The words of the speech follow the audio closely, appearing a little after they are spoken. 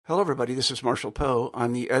Hello, everybody. This is Marshall Poe.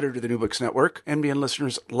 I'm the editor of the New Books Network. NBN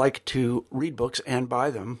listeners like to read books and buy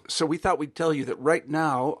them. So we thought we'd tell you that right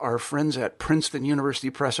now, our friends at Princeton University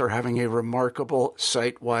Press are having a remarkable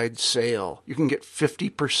site-wide sale. You can get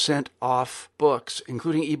 50% off books,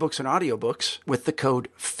 including ebooks and audiobooks, with the code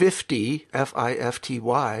 50,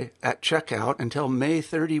 F-I-F-T-Y, at checkout until May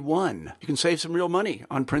 31. You can save some real money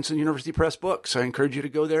on Princeton University Press books. I encourage you to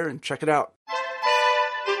go there and check it out.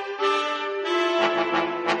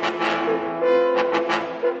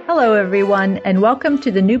 Hello, everyone, and welcome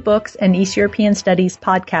to the New Books and East European Studies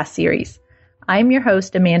podcast series. I'm your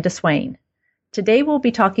host, Amanda Swain. Today, we'll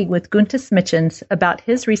be talking with Gunta Smichens about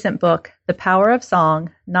his recent book, The Power of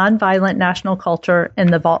Song, Nonviolent National Culture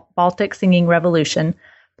in the Baltic Singing Revolution,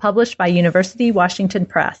 published by University Washington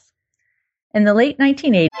Press. In the late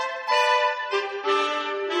 1980s,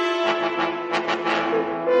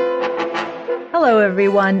 Hello,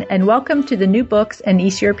 everyone, and welcome to the New Books and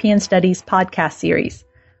East European Studies podcast series.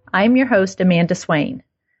 I'm your host, Amanda Swain.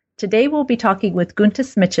 Today we'll be talking with Gunta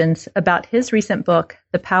Smichens about his recent book,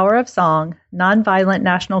 The Power of Song, Nonviolent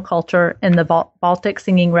National Culture in the Baltic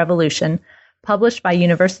Singing Revolution, published by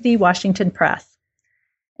University Washington Press.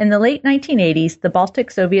 In the late 1980s, the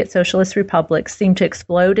Baltic Soviet Socialist Republics seemed to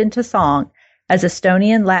explode into song as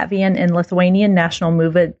Estonian, Latvian, and Lithuanian national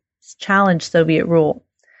movements challenged Soviet rule.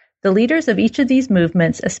 The leaders of each of these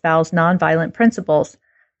movements espoused nonviolent principles,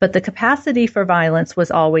 but the capacity for violence was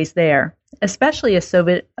always there, especially as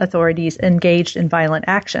Soviet authorities engaged in violent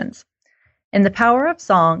actions. In The Power of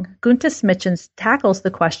Song, Gunta Smichens tackles the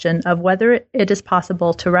question of whether it is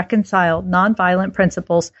possible to reconcile nonviolent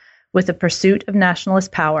principles with the pursuit of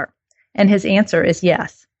nationalist power, and his answer is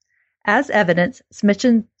yes. As evidence,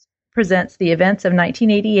 Smichens presents the events of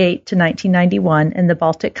 1988 to 1991 in the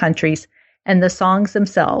Baltic countries and the songs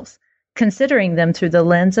themselves, considering them through the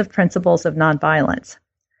lens of principles of nonviolence.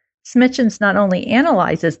 Smichens not only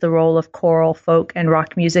analyzes the role of choral, folk, and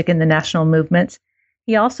rock music in the national movements,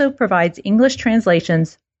 he also provides English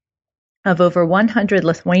translations of over 100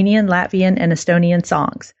 Lithuanian, Latvian, and Estonian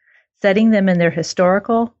songs, setting them in their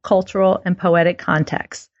historical, cultural, and poetic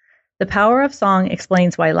contexts. The Power of Song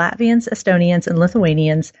explains why Latvians, Estonians, and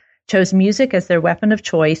Lithuanians chose music as their weapon of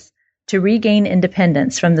choice to regain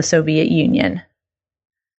independence from the Soviet Union.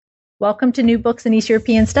 Welcome to New Books in East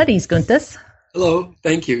European Studies, Guntas. Hello,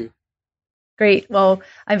 thank you. Great. Well,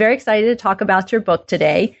 I'm very excited to talk about your book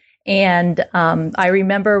today. And I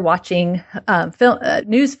remember watching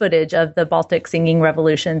news footage of the Baltic singing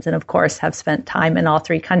revolutions and, of course, have spent time in all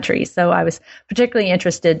three countries. So I was particularly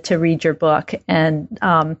interested to read your book and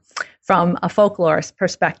from a folklorist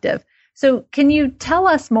perspective. So can you tell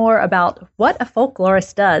us more about what a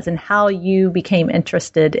folklorist does and how you became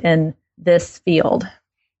interested in this field?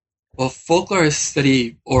 Well, folklorists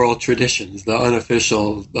study oral traditions, the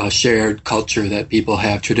unofficial shared culture that people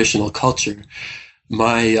have, traditional culture.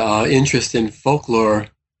 My interest in folklore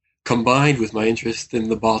combined with my interest in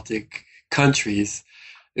the Baltic countries.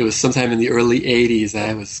 It was sometime in the early 80s.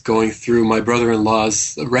 I was going through my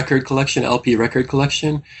brother-in-law's record collection, LP record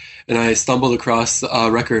collection, and I stumbled across a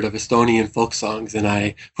record of Estonian folk songs, and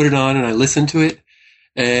I put it on and I listened to it.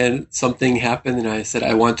 And something happened, and I said,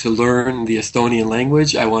 I want to learn the Estonian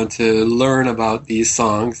language. I want to learn about these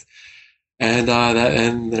songs. And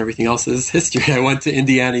then everything else is history. I went to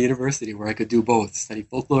Indiana University, where I could do both, study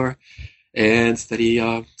folklore and study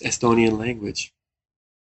Estonian language.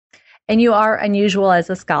 And you are unusual as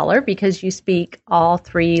a scholar because you speak all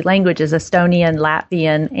three languages, Estonian,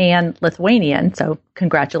 Latvian, and Lithuanian. So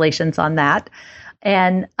congratulations on that.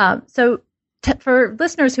 And for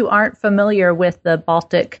listeners who aren't familiar with the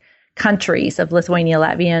Baltic countries of Lithuania,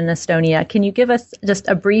 Latvia, and Estonia, can you give us just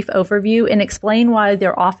a brief overview and explain why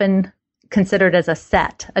they're often considered as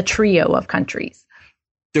a trio of countries?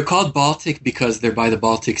 They're called Baltic because they're by the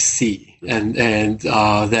Baltic Sea, and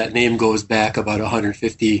that name goes back about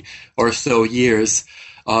 150 or so years.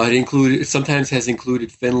 It sometimes has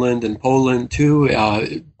included Finland and Poland too.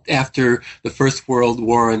 After the First World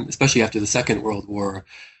War, and especially after the Second World War,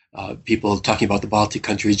 people talking about the Baltic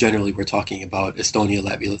countries generally were talking about Estonia,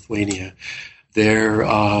 Latvia, Lithuania.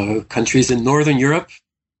 They're countries in Northern Europe,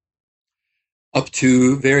 up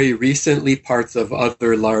to very recently parts of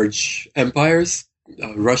other large empires.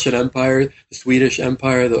 Russian Empire, the Swedish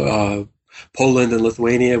Empire, Poland and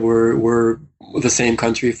Lithuania were the same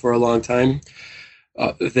country for a long time.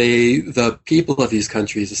 The people of these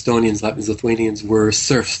countries, Estonians, Latvians, Lithuanians, were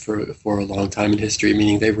serfs for a long time in history,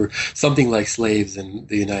 meaning they were something like slaves in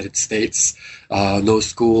the United States. No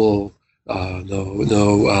school,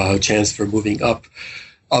 no chance for moving up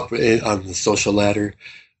on the social ladder.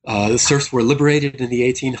 The serfs were liberated in the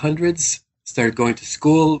 1800s. started going to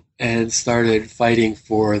school and started fighting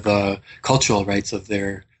for the cultural rights of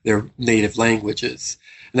their native languages.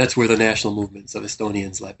 And that's where the national movements of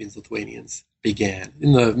Estonians, Latvians, Lithuanians began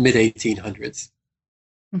in the mid-1800s.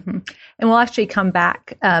 Mm-hmm. And we'll actually come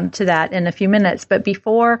back to that in a few minutes. But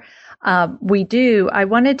before we do, I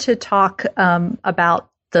wanted to talk about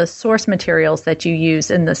the source materials that you use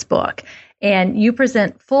in this book. And you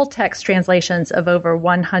present full text translations of over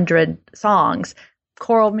 100 songs,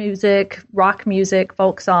 choral music, rock music,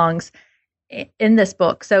 folk songs in this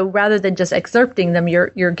book. So rather than just excerpting them,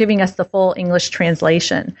 you're giving us the full English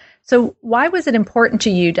translation. So why was it important to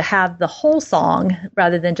you to have the whole song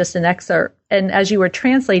rather than just an excerpt? And as you were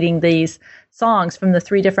translating these songs from the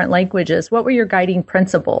 3 different languages, what were your guiding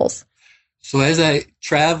principles? So as I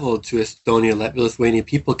traveled to Estonia, Latvia, Lithuania,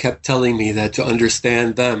 people kept telling me that to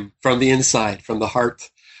understand them from the inside, from the heart,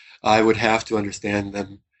 I would have to understand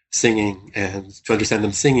them singing, and to understand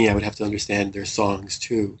them singing, I would have to understand their songs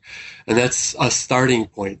too. And that's a starting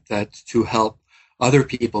point, that to help other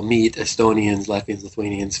people meet Estonians, Latvians,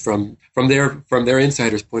 Lithuanians from their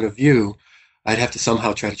insider's point of view, I'd have to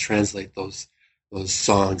somehow try to translate those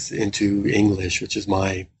songs into English, which is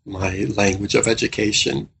my language of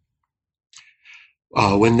education.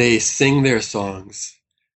 When they sing their songs,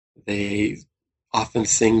 they often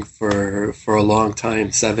sing for a long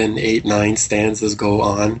time, 7, 8, 9 stanzas go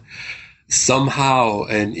on. Somehow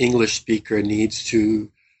an English speaker needs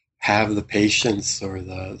to have the patience or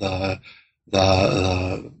the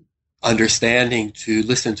understanding to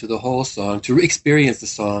listen to the whole song, to experience the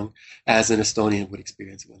song as an Estonian would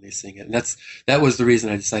experience it when they sing it. And that was the reason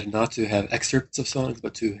I decided not to have excerpts of songs,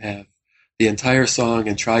 but to have the entire song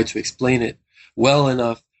and try to explain it well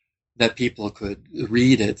enough that people could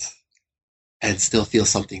read it and still feel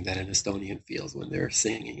something that an Estonian feels when they're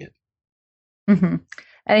singing it. Mm-hmm. And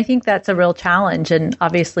I think that's a real challenge, and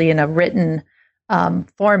obviously in a written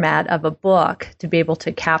format of a book, to be able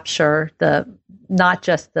to capture not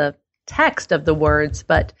just the text of the words,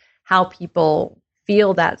 but how people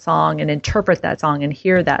feel that song and interpret that song and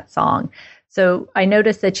hear that song. So I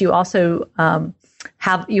noticed that you also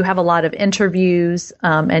have a lot of interviews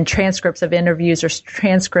and transcripts of interviews or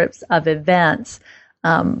transcripts of events,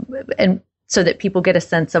 and so that people get a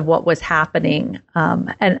sense of what was happening.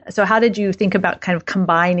 And so how did you think about kind of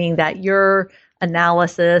combining that, your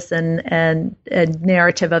analysis and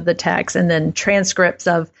narrative of the text, and then transcripts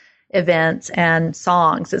of events and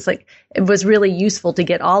songs? It's like, it was really useful to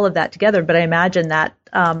get all of that together, but I imagine that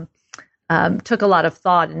took a lot of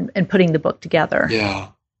thought in putting the book together. Yeah.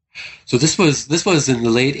 So this was in the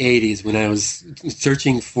late 80s when I was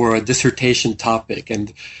searching for a dissertation topic.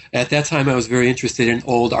 And at that time, I was very interested in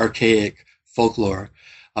old, archaic folklore.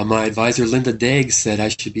 My advisor, Linda Dagg, said I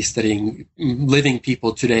should be studying living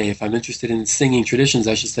people today. If I'm interested in singing traditions,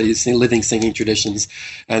 I should study living singing traditions.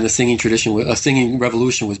 And a singing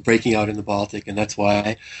revolution was breaking out in the Baltic, and that's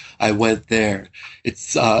why I went there.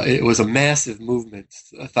 It was a massive movement,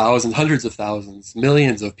 hundreds of thousands,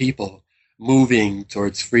 millions of people moving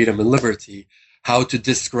towards freedom and liberty. How to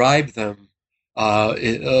describe them? You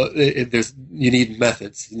need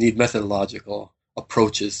methods. You need methodological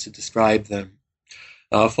approaches to describe them.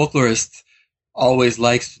 Folklorist always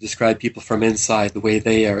likes to describe people from inside, the way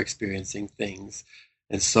they are experiencing things.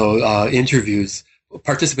 And so interviews,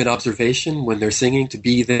 participant observation when they're singing, to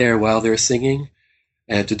be there while they're singing,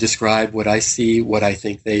 and to describe what I see, what I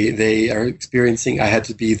think they are experiencing. I had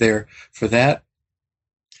to be there for that.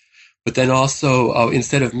 But then also,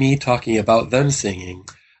 instead of me talking about them singing,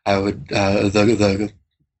 I would the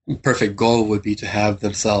perfect goal would be to have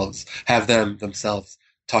them themselves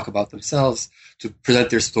talk about themselves, to present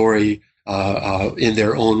their story in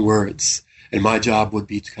their own words. And my job would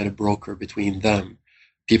be to kind of broker between them,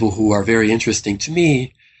 people who are very interesting to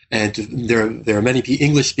me, and there are many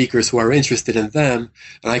English speakers who are interested in them,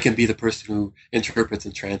 and I can be the person who interprets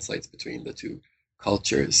and translates between the two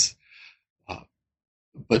cultures.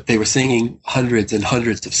 But they were singing hundreds and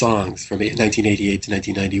hundreds of songs from 1988 to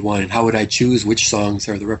 1991. And how would I choose which songs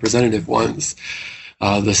are the representative ones?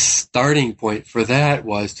 The starting point for that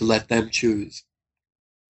was to let them choose.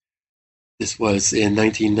 This was in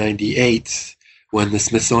 1998 when the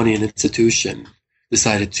Smithsonian Institution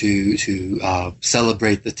decided to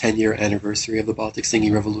celebrate the 10-year anniversary of the Baltic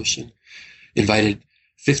Singing Revolution. Invited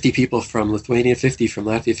 50 people from Lithuania, 50 from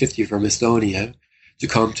Latvia, 50 from Estonia to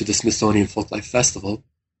come to the Smithsonian Folklife Festival.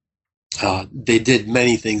 They did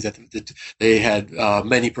many things. They had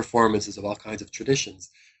many performances of all kinds of traditions.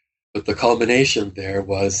 But the culmination there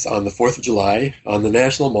was on the 4th of July on the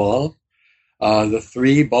National Mall. The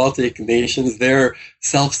 3 Baltic nations, their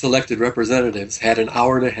self-selected representatives, had an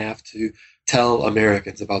hour and a half to tell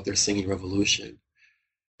Americans about their singing revolution.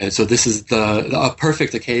 And so this is a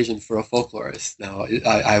perfect occasion for a folklorist. Now,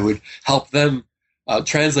 I would help them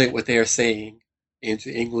translate what they are saying into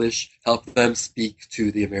English, help them speak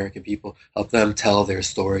to the American people, help them tell their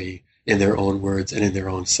story in their own words and in their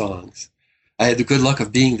own songs. I had the good luck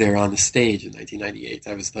of being there on the stage in 1998.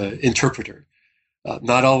 I was the interpreter,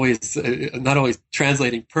 not always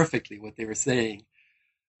translating perfectly what they were saying.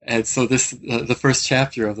 And so the first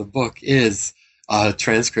chapter of the book is a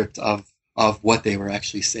transcript of what they were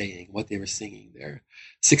actually saying, what they were singing there.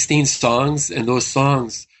 16 songs, and those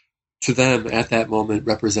songs to them at that moment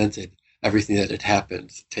represented everything that had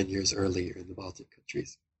happened 10 years earlier in the Baltic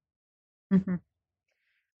countries. Mm-hmm.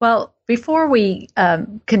 Well, before we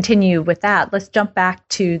continue with that, let's jump back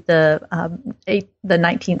to the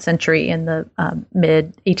 19th century in the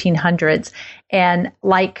mid 1800s. And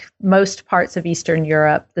like most parts of Eastern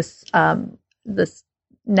Europe, this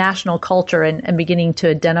national culture and beginning to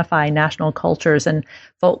identify national cultures and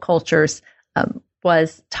folk cultures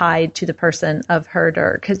was tied to the person of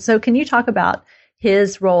Herder. So can you talk about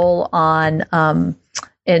his role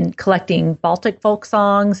in collecting Baltic folk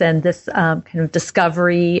songs and this kind of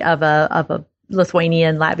discovery of a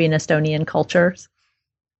Lithuanian, Latvian, Estonian cultures?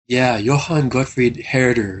 Yeah, Johann Gottfried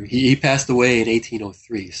Herder. He passed away in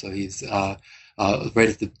 1803, so he's right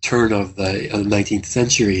at the turn of the 19th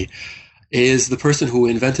century. Is the person who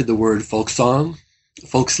invented the word folk song,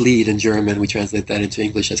 Volkslied in German. We translate that into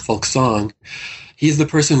English as folk song. He's the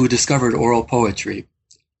person who discovered oral poetry,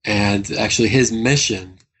 and actually his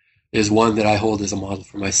mission is one that I hold as a model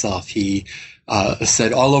for myself. He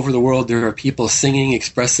said all over the world there are people singing,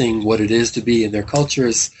 expressing what it is to be in their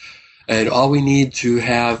cultures, and all we need to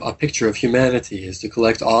have a picture of humanity is to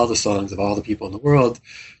collect all the songs of all the people in the world,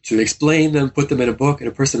 to explain them, put them in a book, and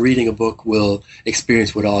a person reading a book will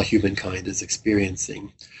experience what all humankind is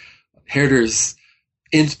experiencing. Herder's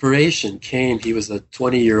inspiration came, he was a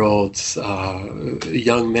 20-year-old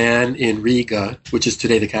young man in Riga, which is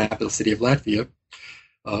today the capital city of Latvia.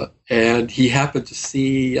 And he happened to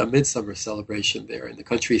see a midsummer celebration there in the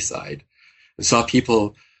countryside and saw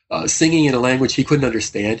people singing in a language he couldn't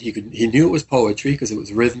understand. He knew it was poetry because it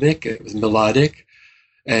was rhythmic, it was melodic,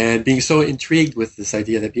 and being so intrigued with this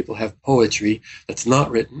idea that people have poetry that's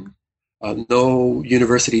not written. No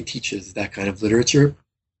university teaches that kind of literature.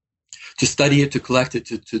 To study it, to collect it,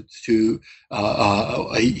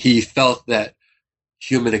 he felt that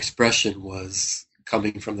human expression was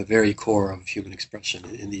coming from the very core of human expression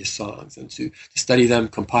in these songs, and to study them,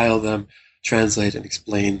 compile them, translate and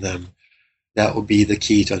explain them, that will be the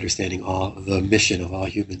key to understanding all the mission of all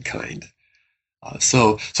humankind.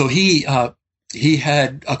 So he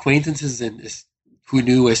had acquaintances who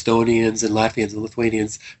knew Estonians and Latvians and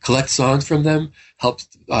Lithuanians, collect songs from them,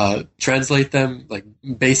 helped translate them, like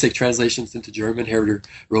basic translations into German. Herder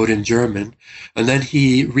wrote in German, and then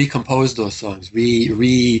he recomposed those songs, put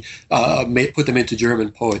them into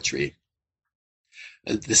German poetry.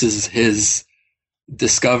 And this is his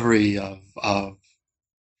discovery of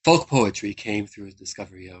folk poetry came through his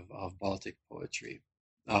discovery of Baltic poetry,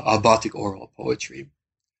 Baltic oral poetry.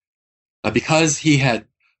 Because he had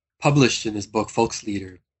published in his book,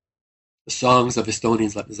 Volkslieder, the songs of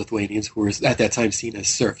Estonians, Latvians, Lithuanians, who were at that time seen as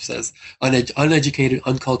serfs, as uneducated,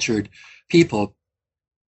 uncultured people.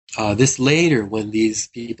 This later, when these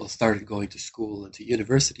people started going to school and to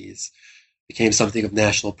universities, became something of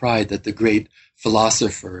national pride that the great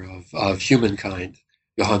philosopher of humankind,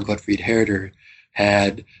 Johann Gottfried Herder,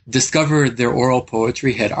 had discovered their oral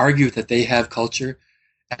poetry, had argued that they have culture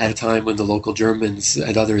at a time when the local Germans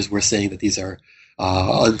and others were saying that these are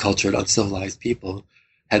uncultured, uncivilized people,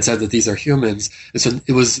 had said that these are humans. And so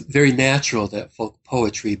it was very natural that folk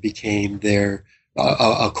poetry became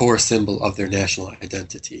a core symbol of their national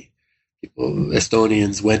identity.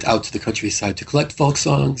 Estonians went out to the countryside to collect folk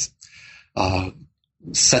songs,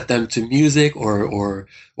 set them to music or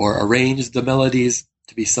arranged the melodies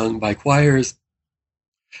to be sung by choirs.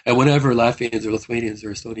 And whenever Latvians or Lithuanians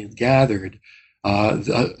or Estonians gathered,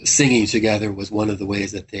 singing together was one of the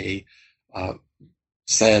ways that they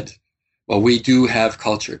said, well, we do have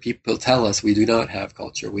culture. People tell us we do not have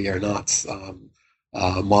culture. We are not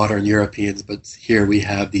modern Europeans, but here we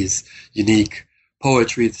have these unique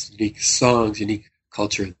poetry, these unique songs, unique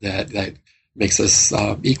culture that makes us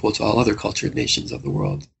equal to all other cultured nations of the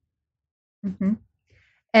world. Mm-hmm.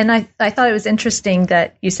 And I thought it was interesting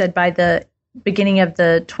that you said by the beginning of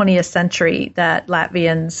the 20th century that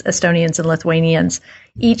Latvians, Estonians, and Lithuanians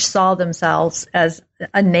each saw themselves as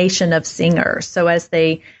a nation of singers. So as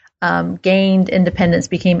they gained independence,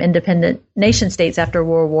 became independent nation states after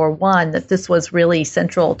World War I, that this was really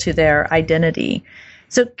central to their identity.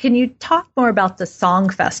 So can you talk more about the song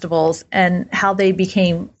festivals and how they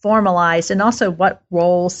became formalized, and also what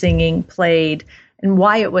role singing played and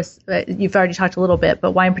why it was, you've already talked a little bit,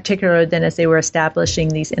 but why in particular then as they were establishing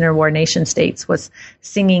these interwar nation states was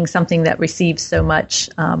singing something that received so much,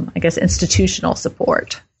 institutional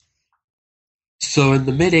support? So in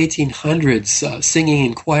the mid-1800s, singing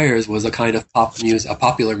in choirs was a kind of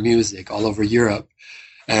popular music all over Europe.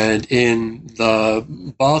 And in the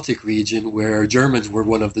Baltic region, where Germans were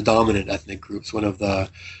one of the dominant ethnic groups, one of the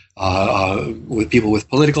with people with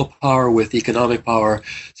political power, with economic power.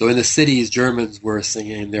 So in the cities, Germans were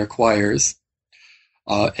singing in their choirs.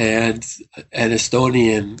 And an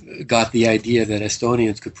Estonian got the idea that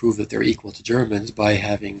Estonians could prove that they're equal to Germans by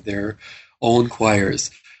having their own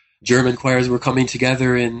choirs. German choirs were coming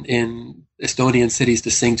together in Estonian cities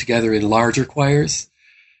to sing together in larger choirs.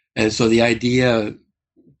 And so the idea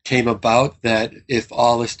came about that if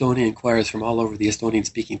all Estonian choirs from all over the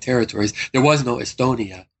Estonian-speaking territories, there was no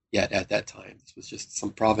Estonia yet at that time. This was just some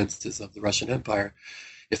provinces of the Russian Empire.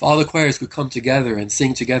 If all the choirs could come together and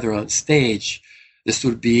sing together on stage, this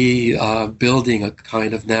would be building a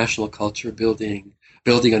kind of national culture, building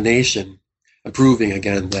a nation, and proving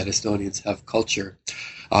again that Estonians have culture.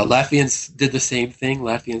 Latvians did the same thing.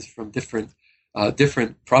 Latvians from different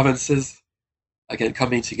provinces, again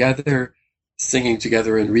coming together, singing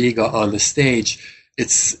together in Riga on the stage.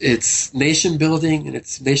 It's nation building, and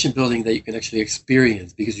it's nation building that you can actually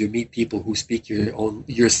experience because you meet people who speak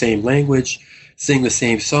your same language, sing the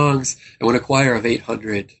same songs, and when a choir of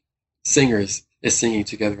 800 singers is singing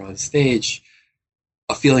together on stage,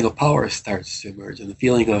 a feeling of power starts to emerge, and the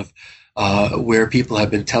feeling of where people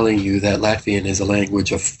have been telling you that Latvian is a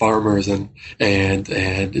language of farmers and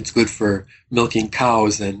it's good for milking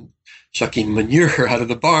cows and chucking manure out of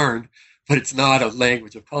the barn, but it's not a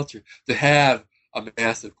language of culture. To have a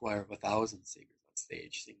massive choir of 1,000 singers on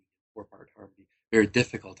stage singing four-part harmony, very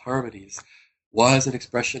difficult harmonies, was an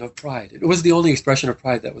expression of pride. It was the only expression of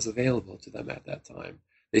pride that was available to them at that time.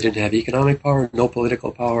 They didn't have economic power, no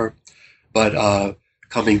political power, but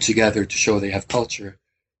coming together to show they have culture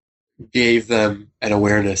gave them an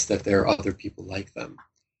awareness that there are other people like them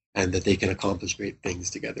and that they can accomplish great things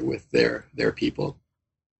together with their people.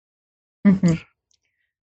 Mm-hmm.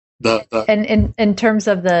 And in terms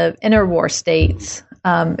of the interwar states,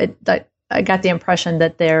 I got the impression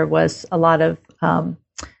that there was a lot of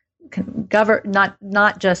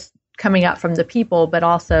not just coming out from the people, but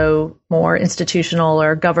also more institutional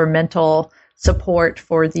or governmental support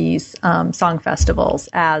for these song festivals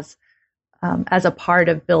as a part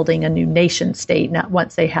of building a new nation state, not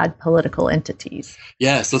once they had political entities.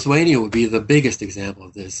 Yes, Lithuania would be the biggest example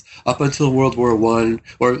of this. Up until World War I,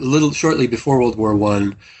 or a little shortly before World War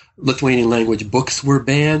I, Lithuanian language books were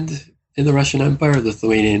banned in the Russian Empire.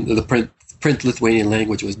 The print Lithuanian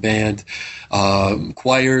language was banned.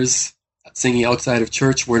 Choirs singing outside of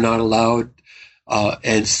church were not allowed.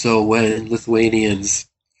 And so when Lithuanians,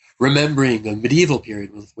 remembering a medieval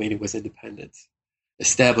period when Lithuania was independent,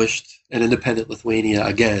 established an independent Lithuania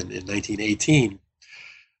again in 1918,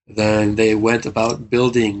 then they went about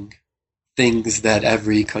building things that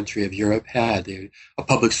every country of Europe had. A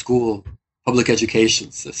public school, public education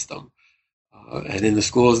system. And in the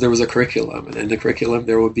schools there was a curriculum. And in the curriculum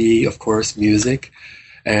there would be, of course, music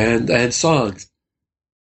and songs.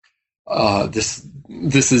 This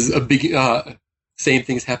is a big... same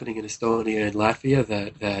things happening in Estonia and Latvia,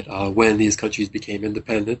 that when these countries became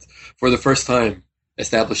independent, for the first time,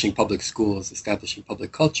 establishing public schools, establishing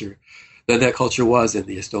public culture, then that culture was in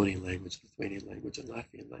the Estonian language, Lithuanian language, and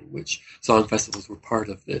Latvian language. Song festivals were part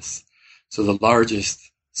of this. So the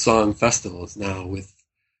largest song festivals now with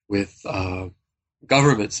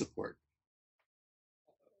government support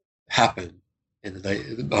happen.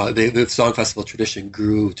 The song festival tradition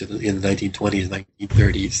grew in the 1920s,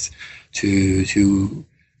 1930s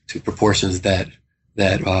to proportions that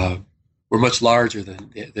were much larger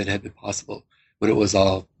than had been possible when it was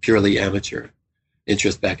all purely amateur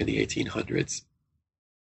interest back in the 1800s.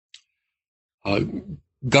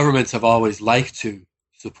 Governments have always liked to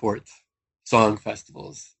support song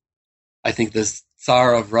festivals. I think the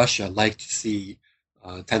Tsar of Russia liked to see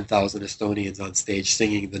 10,000 Estonians on stage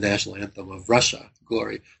singing the national anthem of Russia,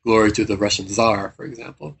 glory to the Russian Tsar, for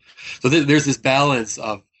example. So there's this balance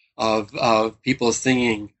of people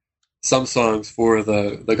singing some songs for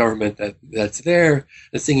the government that's there,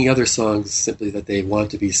 and singing other songs simply that they want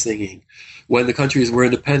to be singing. When the countries were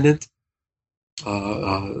independent,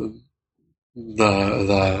 the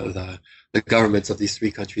governments of these three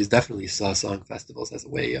countries definitely saw song festivals as a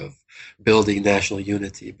way of building national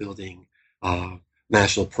unity, building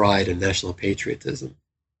national pride and national patriotism.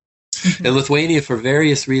 Mm-hmm. In Lithuania, for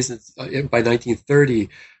various reasons, by 1930,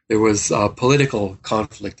 there was political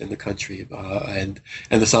conflict in the country, and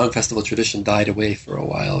the song festival tradition died away for a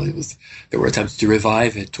while. There were attempts to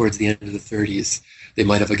revive it towards the end of the 30s. They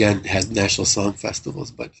might have again had national song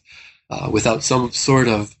festivals, but without some sort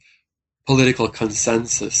of political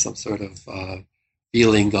consensus, some sort of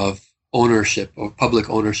feeling of ownership or public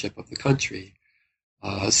ownership of the country,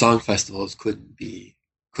 song festivals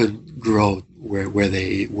couldn't grow where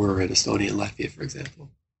they were in Estonia and Latvia, for example.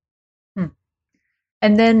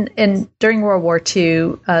 And then during World War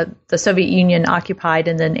II, the Soviet Union occupied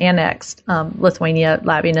and then annexed Lithuania,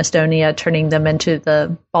 Latvia, and Estonia, turning them into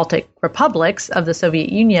the Baltic republics of the Soviet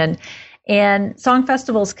Union. And song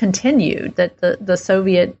festivals continued, that the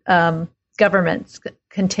Soviet governments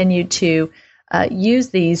continued to use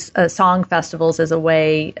these song festivals as a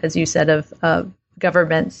way, as you said, of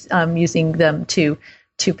governments using them to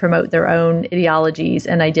promote their own ideologies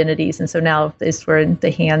and identities. And so now these were in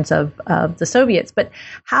the hands of the Soviets. But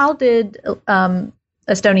how did Estonians,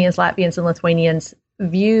 Latvians, and Lithuanians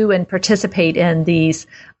view and participate in these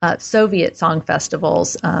Soviet song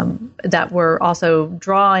festivals that were also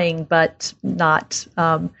drawing but not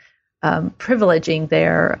privileging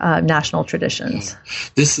their national traditions?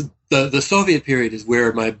 The Soviet period is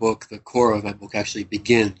where the core of my book actually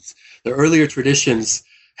begins. The earlier traditions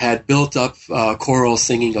had built up choral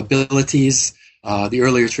singing abilities. The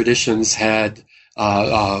earlier traditions had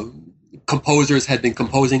composers had been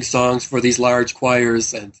composing songs for these large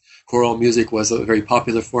choirs, and choral music was a very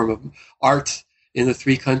popular form of art in the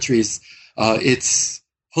three countries. Its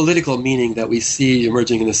political meaning that we see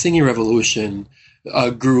emerging in the singing revolution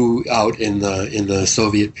grew out in the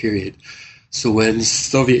Soviet period. So when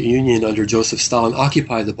Soviet Union under Joseph Stalin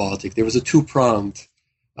occupied the Baltic, there was a two-pronged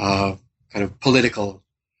kind of political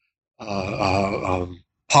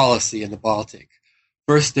policy in the Baltic.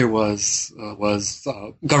 First, there was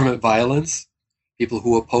government violence. People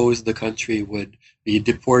who opposed the country would be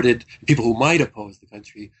deported. People who might oppose the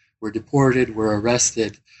country were deported, were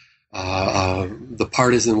arrested. The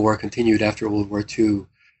partisan war continued after World War II.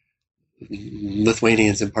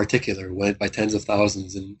 Lithuanians in particular went by tens of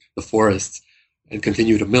thousands in the forests and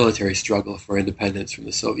continued a military struggle for independence from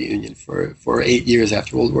the Soviet Union for 8 years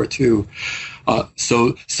after World War II.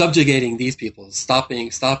 So subjugating these people,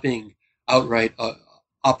 stopping outright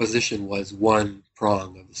opposition was one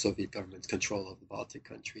prong of the Soviet government's control of the Baltic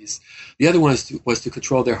countries. The other one was to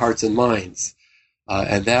control their hearts and minds,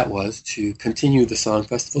 and that was to continue the song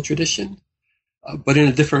festival tradition, but in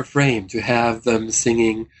a different frame, to have them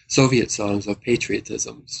singing Soviet songs of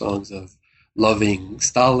patriotism, songs of loving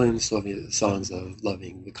Stalin, Soviet songs of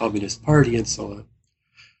loving the Communist Party, and so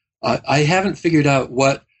on. I haven't figured out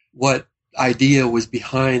what idea was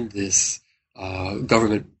behind this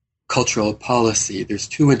government cultural policy. There's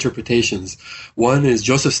two interpretations. One is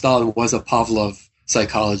Joseph Stalin was a Pavlov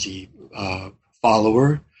psychology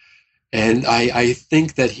follower, and I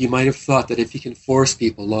think that he might have thought that if he can force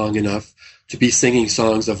people long enough to be singing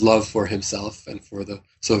songs of love for himself and for the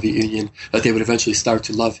Soviet Union, that they would eventually start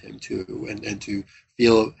to love him too, and to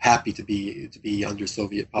feel happy to be under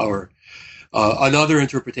Soviet power. Another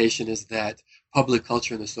interpretation is that public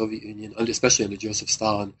culture in the Soviet Union, especially under Joseph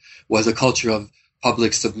Stalin, was a culture of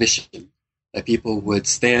public submission, that people would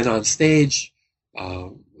stand on stage,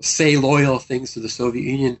 say loyal things to the Soviet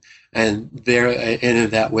Union, and in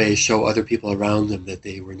that way show other people around them that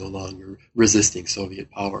they were no longer resisting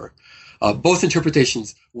Soviet power. Both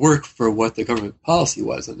interpretations work for what the government policy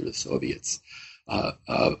was under the Soviets.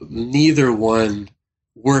 Neither one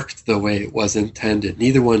worked the way it was intended.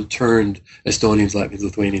 Neither one turned Estonians, Latvians,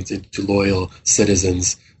 Lithuanians into loyal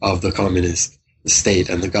citizens of the communist state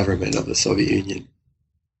and the government of the Soviet Union.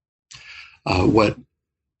 What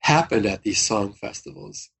happened at these song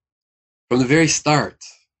festivals from the very start,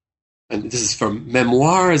 and this is from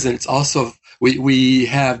memoirs, and it's also we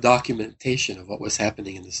have documentation of what was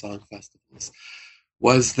happening in the song festivals,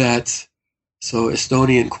 was that so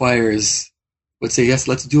Estonian choirs would say, yes,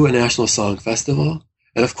 let's do a national song festival,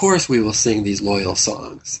 and of course we will sing these loyal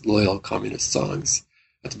songs, loyal communist songs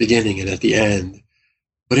at the beginning and at the end,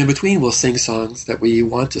 but in between we'll sing songs that we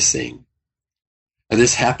want to sing. And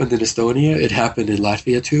this happened in Estonia, it happened in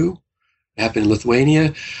Latvia too, it happened in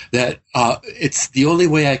Lithuania. That it's the only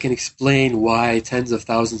way I can explain why tens of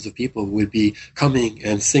thousands of people would be coming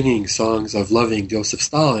and singing songs of loving Joseph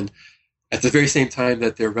Stalin at the very same time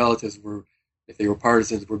that their relatives were, if they were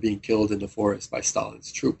partisans, were being killed in the forest by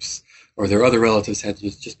Stalin's troops, or their other relatives had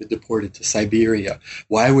just been deported to Siberia.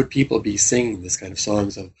 Why would people be singing this kind of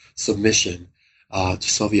songs of submission to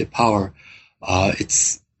Soviet power?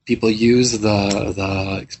 people use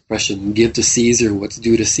the expression "give to Caesar what's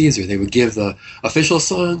due to Caesar." They would give the official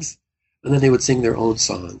songs, and then they would sing their own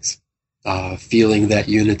songs, feeling that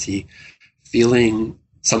unity, feeling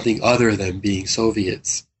something other than being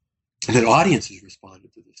Soviets. And then audiences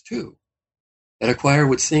responded to this too. That a choir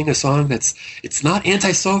would sing a song it's not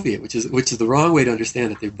anti-Soviet, which is the wrong way to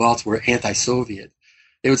understand that the Balts were anti-Soviet.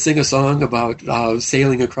 They would sing a song about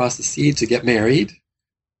sailing across the sea to get married.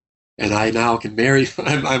 And I now can marry.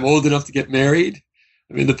 I'm old enough to get married.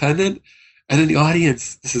 I'm independent. And then the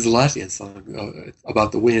audience, this is a Latvian song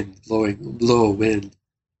about the wind, blow a wind.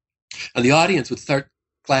 And the audience would start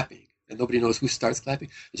clapping. And nobody knows who starts clapping.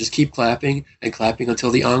 They just keep clapping and clapping until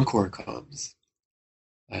the encore comes.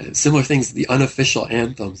 Similar things, the unofficial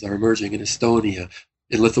anthems are emerging in Estonia,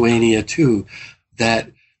 in Lithuania too, that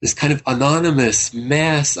this kind of anonymous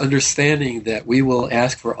mass understanding that we will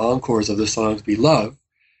ask for encores of the songs we love,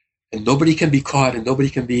 and nobody can be caught and nobody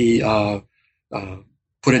can be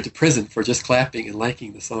put into prison for just clapping and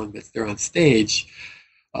liking the song that's there on stage.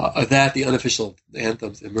 That the unofficial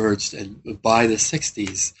anthems emerged, and by the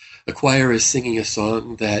 60s, the choir is singing a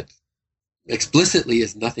song that explicitly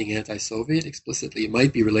is nothing anti-Soviet. Explicitly, it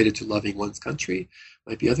might be related to loving one's country,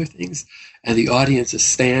 might be other things, and the audience is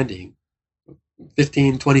standing.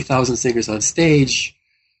 15, 20,000 singers on stage,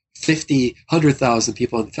 50, 100,000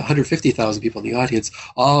 people, 150,000 people in the audience,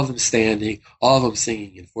 all of them standing, all of them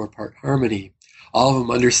singing in 4-part harmony, all of them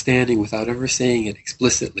understanding without ever saying it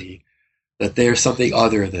explicitly that they're something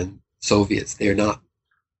other than Soviets. They're not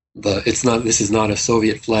this is not a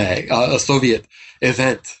Soviet flag, a Soviet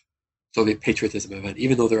event, Soviet patriotism event,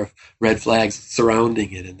 even though there are red flags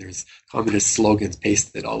surrounding it and there's communist slogans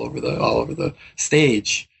pasted all over the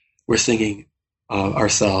stage. We're singing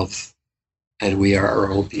ourselves, and we are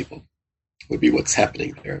our own people, would be what's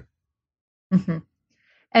happening there. Mm-hmm.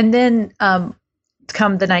 And then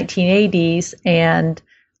come the 1980s, and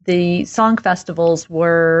the song festivals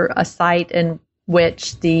were a site in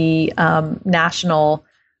which the national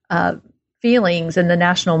feelings and the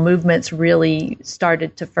national movements really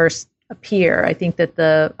started to first appear. I think that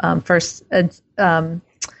the first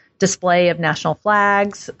display of national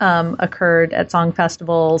flags occurred at song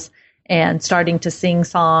festivals, and starting to sing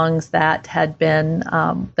songs that had been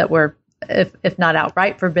that were, if not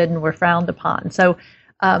outright forbidden, were frowned upon. So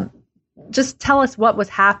just tell us what was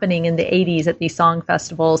happening in the 80s at these song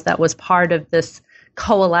festivals that was part of this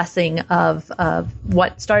coalescing of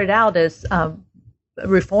what started out as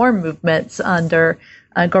reform movements under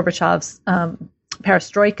Gorbachev's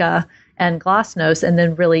perestroika and glasnost, and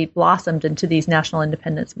then really blossomed into these national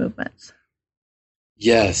independence movements.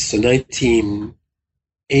 Yes, so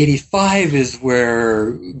 1985 is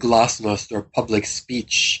where glasnost, or public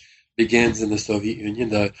speech, begins in the Soviet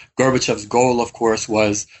Union. Gorbachev's goal, of course,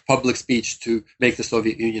 was public speech to make the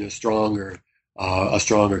Soviet Union a stronger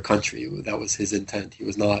country. That was his intent. He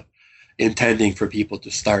was not intending for people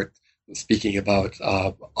to start speaking about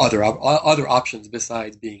other options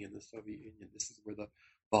besides being in the Soviet Union. This is where the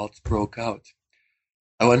Balts broke out.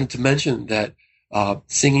 I wanted to mention that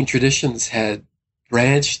singing traditions had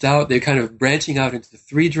branched out. They're kind of branching out into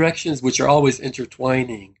 3 directions, which are always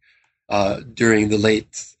intertwining during the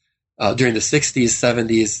 60s,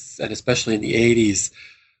 70s, and especially in the 80s.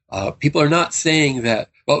 People are not saying that,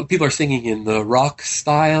 well, people are singing in the rock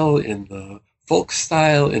style, in the folk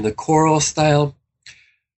style, in the choral style.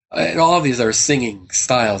 And all of these are singing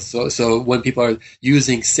styles. So when people are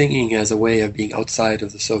using singing as a way of being outside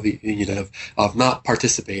of the Soviet Union, of not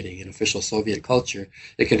participating in official Soviet culture,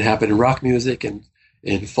 it can happen in rock music and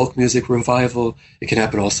in folk music revival. It can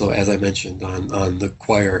happen also, as I mentioned, on the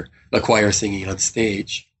choir singing on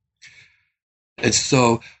stage. And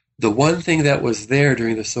so the one thing that was there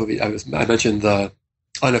during the Soviet, I mentioned the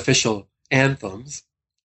unofficial anthems.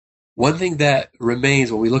 One thing that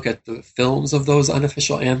remains when we look at the films of those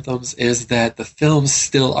unofficial anthems is that the films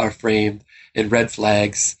still are framed in red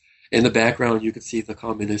flags. In the background, you can see the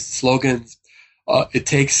communist slogans. It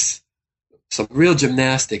takes some real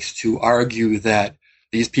gymnastics to argue that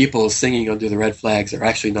these people singing under the red flags are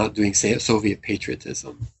actually not doing Soviet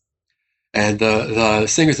patriotism. And the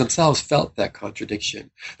singers themselves felt that contradiction.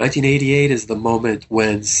 1988 is the moment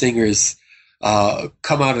when singers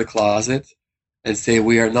come out of the closet and say,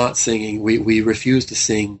 we are not singing, we refuse to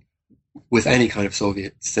sing with any kind of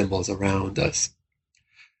Soviet symbols around us.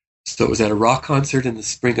 So it was at a rock concert in the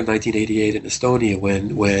spring of 1988 in Estonia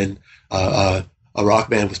when a rock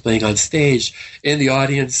band was playing on stage. In the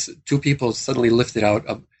audience, 2 people suddenly lifted out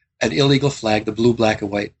an illegal flag, the blue, black, and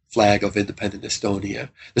white flag of independent Estonia.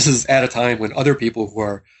 This is at a time when other people who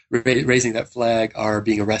are raising that flag are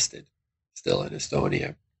being arrested still in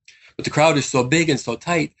Estonia. But the crowd is so big and so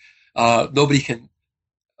tight, nobody can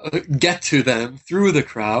get to them through the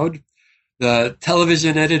crowd. The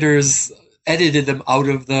television editors edited them out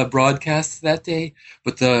of the broadcasts that day,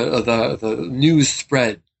 but the news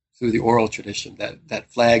spread through the oral tradition that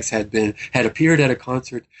flags had appeared at a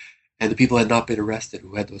concert, and the people had not been arrested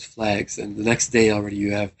who had those flags. And the next day already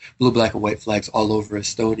you have blue, black, and white flags all over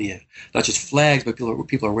Estonia. Not just flags, but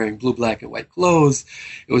people are wearing blue, black, and white clothes.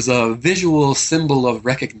 It was a visual symbol of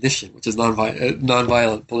recognition, which is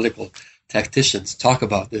nonviolent political tacticians talk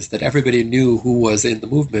about this, that everybody knew who was in the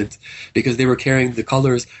movement because they were carrying the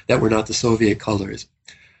colors that were not the Soviet colors.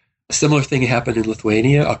 A similar thing happened in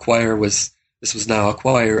Lithuania. This was now a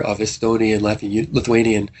choir of Estonian and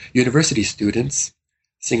Lithuanian university students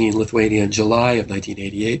singing in Lithuania in July of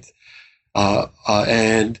 1988.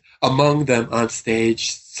 And among them on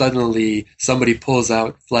stage, suddenly somebody pulls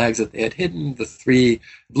out flags that they had hidden, the three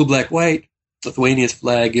blue, black, white. Lithuania's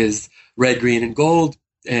flag is red, green, and gold.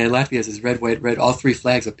 And Latvia's is red, white, red. All three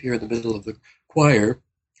flags appear in the middle of the choir.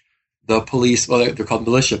 The police, well, they're called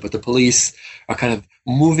militia, but the police are kind of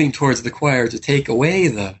moving towards the choir to take away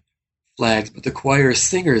the flags. But the choir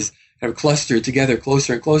singers have clustered together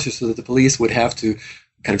closer and closer so that the police would have to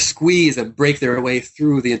kind of squeeze and break their way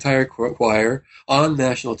through the entire choir on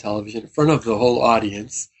national television in front of the whole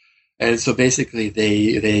audience. And so basically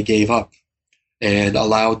they gave up and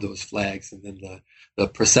allowed those flags. And then the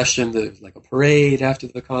procession, there was like a parade after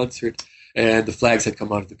the concert, and the flags had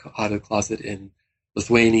come out of the closet in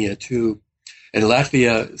Lithuania too. And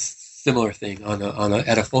Latvia, similar thing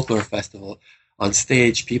at a folklore festival. On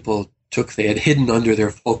stage, they had hidden under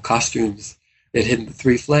their folk costumes. They had hidden the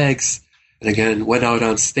three flags, and again went out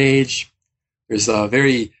on stage. There's a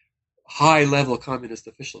very high-level communist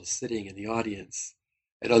officials sitting in the audience,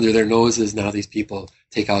 and under their noses now these people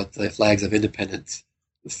take out the flags of independence,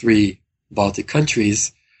 the three Baltic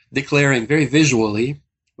countries, declaring very visually,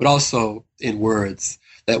 but also in words,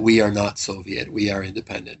 that we are not Soviet, we are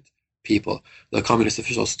independent people. The communist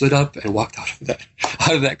officials stood up and walked out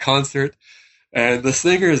of that concert. And the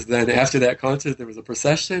singers then, after that concert, there was a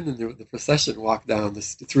procession, and the procession walked down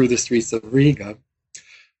through the streets of Riga.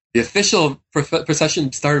 The official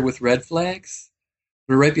procession started with red flags,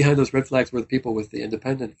 but right behind those red flags were the people with the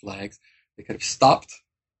independent flags. They kind of stopped,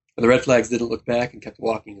 and the red flags didn't look back and kept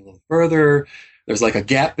walking a little further. There's like a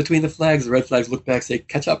gap between the flags. The red flags looked back, say,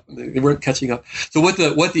 catch up. They weren't catching up. So what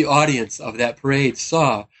the audience of that parade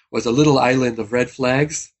saw was a little island of red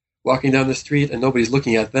flags walking down the street, and nobody's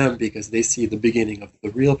looking at them because they see the beginning of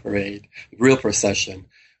the real parade, the real procession,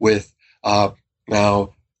 with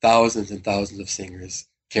now thousands and thousands of singers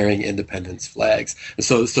carrying independence flags. And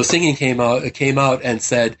so singing came out and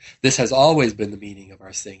said, this has always been the meaning of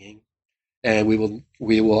our singing, and we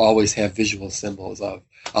will always have visual symbols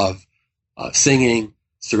of singing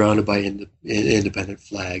surrounded by independent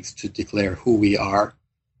flags to declare who we are,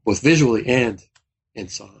 both visually and in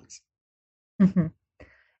songs. Mm-hmm.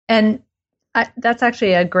 And that's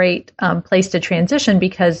actually a great place to transition,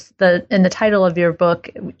 because in the title of your book,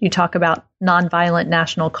 you talk about nonviolent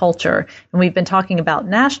national culture, and we've been talking about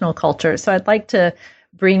national culture. So I'd like to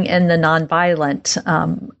bring in the nonviolent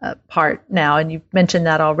part now, and you mentioned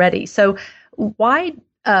that already. So what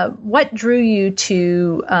drew you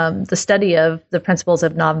to the study of the principles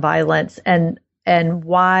of nonviolence, and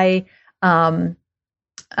why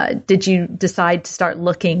did you decide to start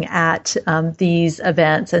looking at these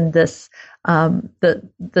events and this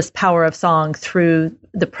power of song through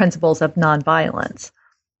the principles of nonviolence?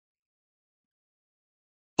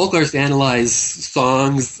 Folklorists analyze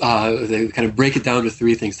songs. They kind of break it down to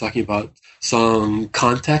three things, talking about song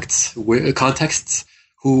contexts,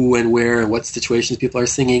 who and where and what situations people are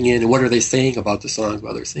singing in, and what are they saying about the songs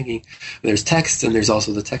while they're singing. And there's text, and there's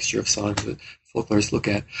also the texture of songs that folklorists look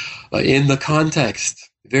at. In the context,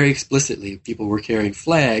 very explicitly, people were carrying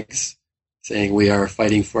flags saying we are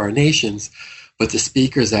fighting for our nations, but the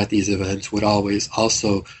speakers at these events would always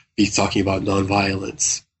also be talking about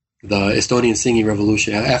nonviolence. The Estonian singing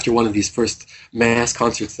revolution, after one of these first mass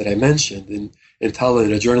concerts that I mentioned in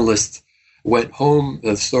Tallinn, a journalist went home.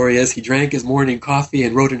 The story is he drank his morning coffee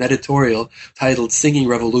and wrote an editorial titled Singing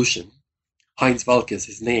Revolution. Heinz Valk is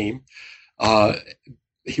his name,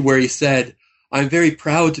 where he said, I'm very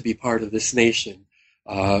proud to be part of this nation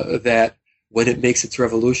that when it makes its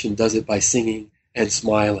revolution does it by singing and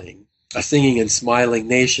smiling. A singing and smiling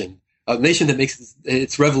nation. A nation that makes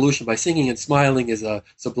its revolution by singing and smiling is a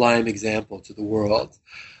sublime example to the world.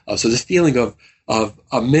 So this feeling of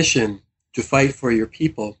a mission to fight for your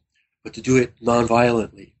people, but to do it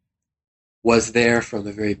nonviolently, was there from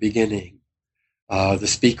the very beginning. The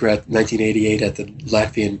speaker at 1988 at the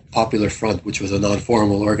Latvian Popular Front, which was a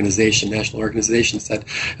non-formal organization, national organization, said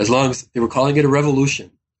as long as they were calling it a revolution,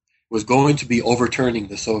 it was going to be overturning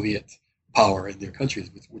the Soviet power in their countries,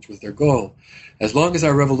 which was their goal. As long as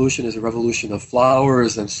our revolution is a revolution of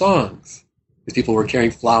flowers and songs, because people were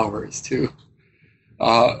carrying flowers too,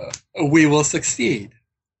 we will succeed.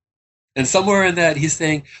 And somewhere in that, he's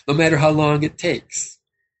saying, no matter how long it takes.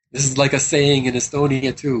 This is like a saying in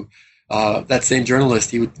Estonia too. That same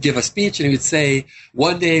journalist, he would give a speech and he would say,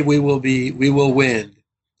 one day we will win,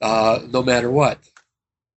 no matter what.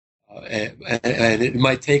 And it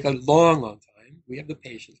might take a long, long time. We have the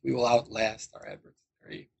patience. We will outlast our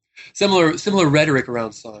adversary. Similar rhetoric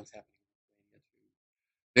around songs happening.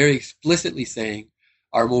 Very explicitly saying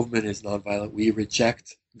our movement is nonviolent. We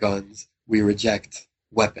reject guns. We reject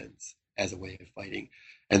weapons as a way of fighting.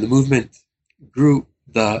 And the movement grew.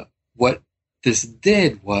 What this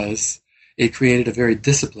did was it created a very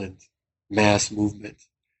disciplined mass movement.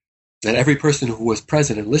 That every person who was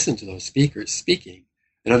present and listened to those speakers speaking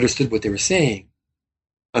and understood what they were saying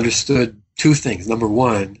understood two things. Number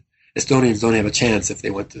one, Estonians don't have a chance if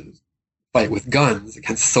they went to fight with guns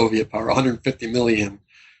against Soviet power. 150 million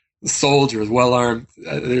soldiers, well armed.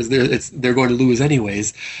 They're going to lose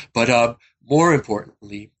anyways. But more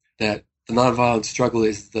importantly, that the nonviolent struggle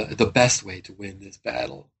is the best way to win this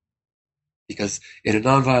battle. Because in a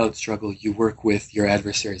nonviolent struggle, you work with your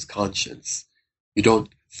adversary's conscience. You don't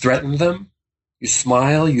threaten them. You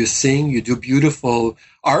smile, you sing, you do beautiful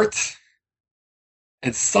art.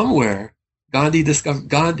 And somewhere, Gandhi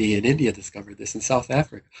in India discovered this, in South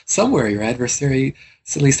Africa. Somewhere your adversary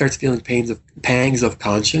suddenly starts feeling pangs of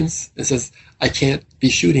conscience and says, I can't be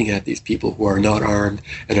shooting at these people who are not armed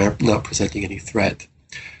and are not presenting any threat.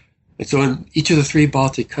 And so in each of the three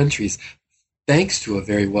Baltic countries, thanks to a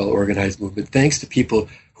very well-organized movement, thanks to people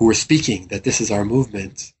who were speaking that this is our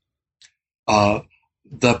movement,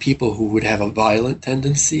 the people who would have a violent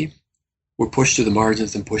tendency were pushed to the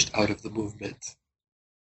margins and pushed out of the movement.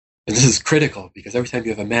 And this is critical because every time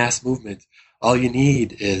you have a mass movement, all you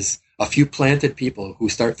need is a few planted people who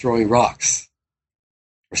start throwing rocks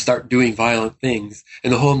or start doing violent things,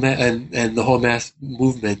 and the whole mass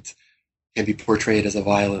movement can be portrayed as a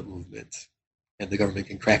violent movement, and the government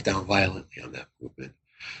can crack down violently on that movement.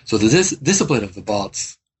 So the discipline of the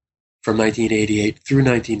Balts from 1988 through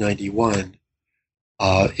 1991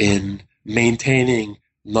 in maintaining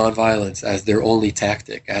nonviolence as their only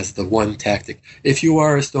tactic, as the one tactic. If you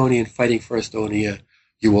are Estonian fighting for Estonia,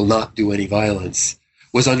 you will not do any violence,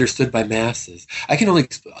 was understood by masses. I can only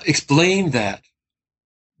explain that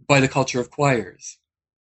by the culture of choirs.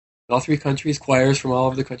 In all three countries, choirs from all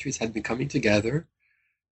over the countries had been coming together,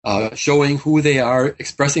 showing who they are,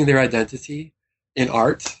 expressing their identity in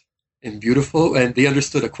art, in beautiful, and they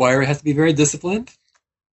understood a choir has to be very disciplined.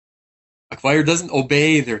 A choir doesn't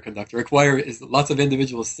obey their conductor. A choir is lots of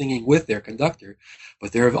individuals singing with their conductor,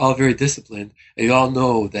 but they're all very disciplined. And you all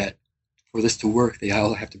know that for this to work, they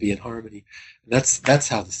all have to be in harmony. And that's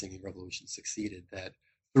how the singing revolution succeeded, that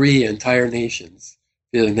three entire nations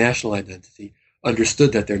feeling national identity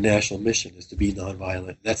understood that their national mission is to be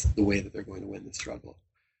nonviolent. That's the way that they're going to win the struggle.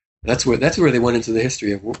 That's where they went into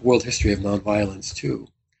the world history of nonviolence too.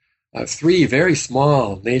 Three very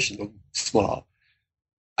small nations, small.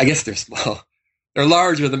 I guess they're small. They're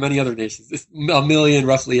larger than many other nations. It's 1 million,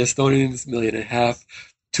 roughly, Estonians, 1.5 million,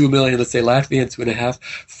 2 million, let's say Latvians, 2.5,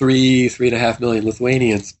 3.5 million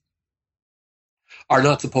Lithuanians are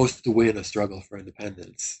not supposed to win a struggle for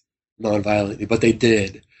independence nonviolently, but they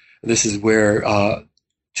did. And this is where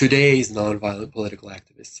today's nonviolent political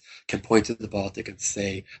activists can point to the Baltic and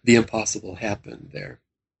say the impossible happened there.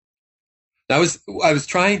 I was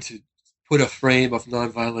trying to put a frame of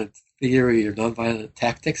nonviolent theory or nonviolent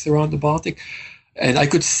tactics around the Baltic, and I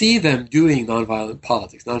could see them doing nonviolent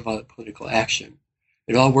politics, nonviolent political action.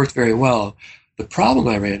 It all worked very well. The problem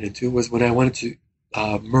I ran into was when I wanted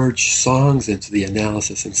to merge songs into the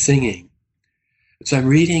analysis and singing. And so I'm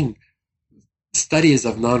reading studies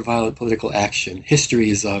of nonviolent political action,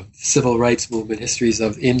 histories of civil rights movement, histories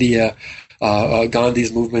of India,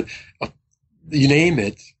 Gandhi's movement, you name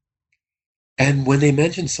it. And when they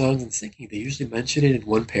mention songs and singing, they usually mention it in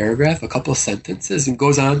one paragraph, a couple of sentences, and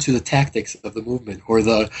goes on to the tactics of the movement or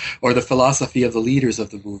the philosophy of the leaders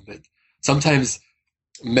of the movement. Sometimes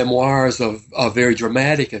memoirs of very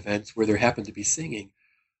dramatic events where there happened to be singing.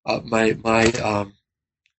 But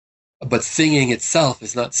singing itself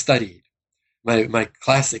is not studied. My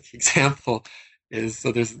classic example is,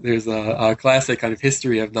 so there's a classic kind of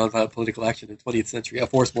history of nonviolent political action in the 20th century, A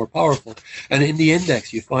Force More Powerful. And in the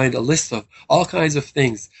index, you find a list of all kinds of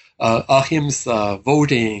things, ahimsa,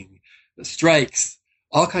 voting, strikes,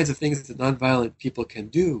 all kinds of things that nonviolent people can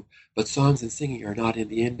do, but songs and singing are not in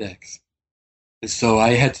the index. And so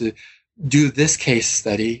I had to do this case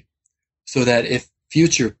study so that if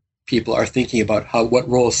future people are thinking about what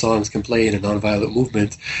role songs can play in a nonviolent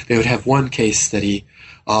movement, they would have one case study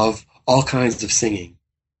of all kinds of singing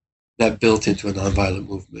that built into a nonviolent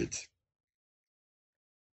movement.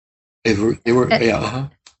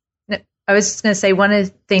 I was just going to say, one of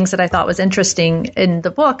the things that I thought was interesting in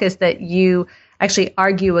the book is that you actually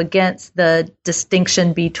argue against the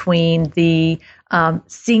distinction between the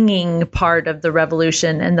singing part of the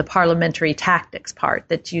revolution and the parliamentary tactics part.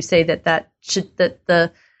 That you say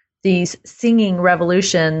these singing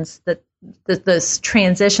revolutions, that this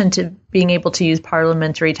transition to being able to use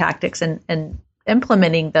parliamentary tactics and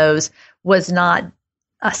implementing those was not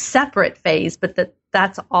a separate phase, but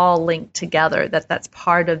that's all linked together, that's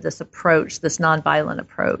part of this approach, this nonviolent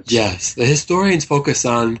approach. Yes. The historians focus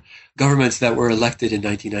on governments that were elected in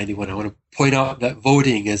 1991. I want to point out that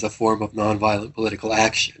voting is a form of nonviolent political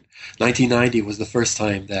action. 1990 was the first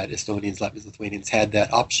time that Estonians, Latvians, Lithuanians had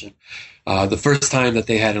that option. The first time that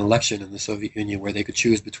they had an election in the Soviet Union where they could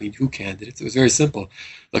choose between two candidates. It was very simple.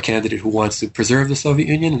 The candidate who wants to preserve the Soviet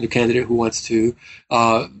Union and the candidate who wants to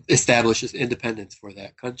establish independence for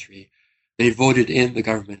that country. They voted in the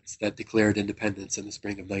governments that declared independence in the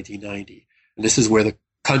spring of 1990. And this is where the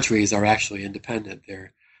countries are actually independent.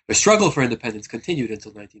 Their struggle for independence continued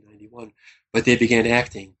until 1991, but they began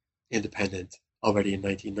acting independent already in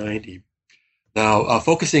 1990. Now,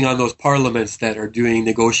 focusing on those parliaments that are doing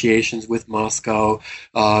negotiations with Moscow,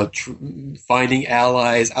 finding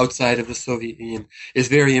allies outside of the Soviet Union is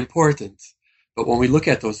very important. But when we look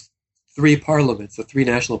at those three parliaments, the three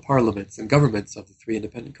national parliaments and governments of the three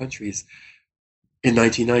independent countries, in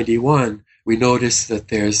 1991, we notice that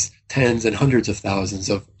there's tens and hundreds of thousands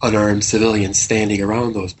of unarmed civilians standing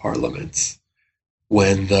around those parliaments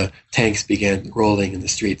when the tanks began rolling in the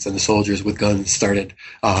streets and the soldiers with guns started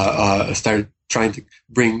trying to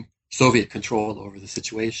bring Soviet control over the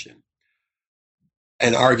situation.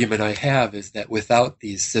 An argument I have is that without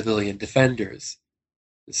these civilian defenders,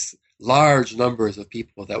 this large numbers of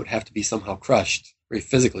people that would have to be somehow crushed, very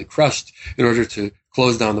physically crushed, in order to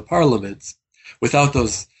close down the parliaments, without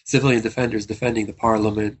those civilian defenders defending the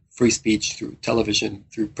parliament, free speech through television,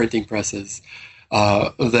 through printing presses,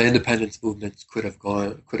 the independence movement could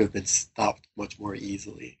have been stopped much more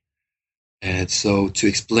easily. And so to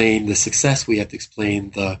explain the success, we have to explain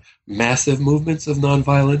the massive movements of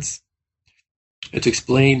nonviolence, and to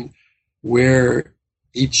explain where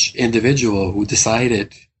each individual who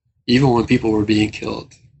decided, even when people were being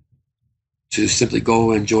killed, to simply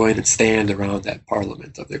go and join and stand around that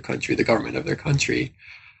parliament of their country, the government of their country,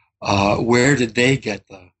 where did they get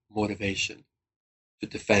the motivation to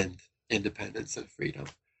defend independence and freedom?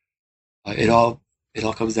 It all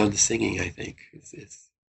comes down to singing, I think. It's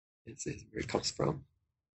where it comes from.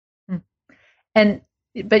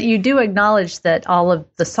 But you do acknowledge that all of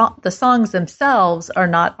the songs themselves are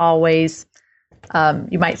not always,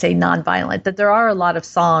 you might say, nonviolent. That there are a lot of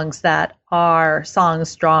songs that are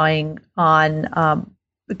songs drawing on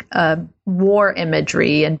war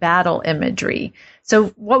imagery and battle imagery. So,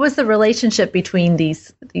 what was the relationship between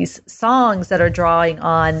these songs that are drawing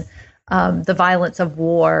on the violence of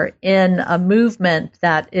war in a movement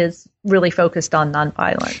that is really focused on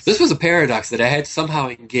nonviolence? This was a paradox that I had to somehow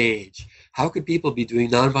engage. How could people be doing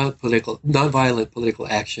nonviolent political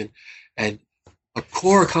action, and a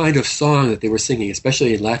core kind of song that they were singing,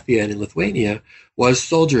 especially in Latvia and in Lithuania, was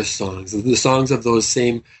soldier songs, the songs of those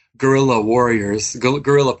same guerrilla warriors,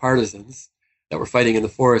 guerrilla partisans that were fighting in the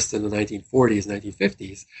forest in the 1940s,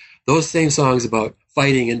 1950s. Those same songs about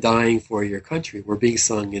fighting and dying for your country were being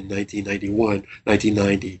sung in 1991,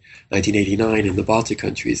 1990, 1989 in the Baltic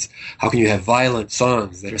countries. How can you have violent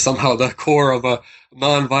songs that are somehow the core of the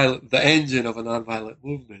engine of a nonviolent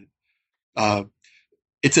movement?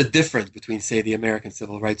 It's a difference between, say, the American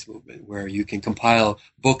Civil Rights Movement, where you can compile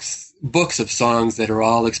books of songs that are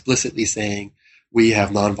all explicitly saying, we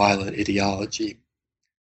have nonviolent ideology.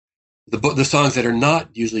 The songs that are not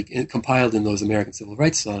usually compiled in those American Civil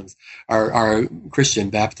Rights songs are Christian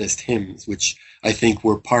Baptist hymns, which I think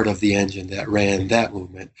were part of the engine that ran that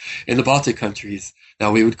movement. In the Baltic countries,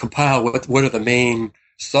 now we would compile what are the main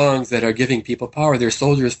songs that are giving people power. They're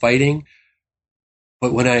soldiers fighting,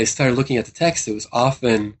 but when I started looking at the text, it was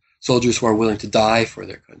often soldiers who are willing to die for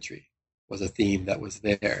their country was a theme that was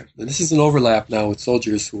there. And this is an overlap now with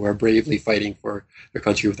soldiers who are bravely fighting for their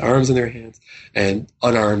country with arms in their hands and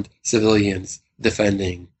unarmed civilians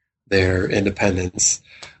defending their independence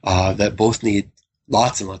that both need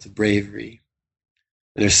lots and lots of bravery.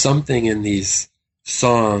 And there's something in these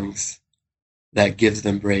songs that gives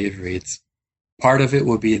them bravery. It's part of it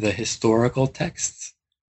would be the historical texts.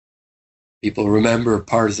 People remember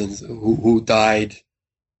partisans who died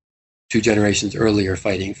 2 generations earlier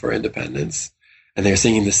fighting for independence, and they're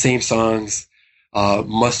singing the same songs,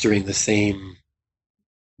 mustering the same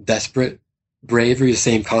desperate bravery, the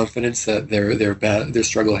same confidence that their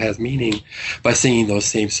struggle has meaning by singing those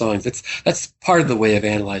same songs. That's part of the way of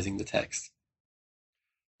analyzing the text.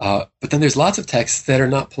 But then there's lots of texts that are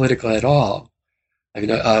not political at all. I mean,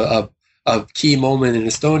 a key moment in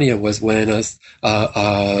Estonia was when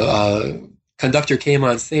a conductor came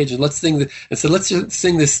on stage and said, let's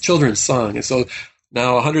sing this children's song. And so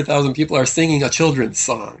now 100,000 people are singing a children's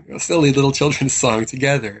song, a silly little children's song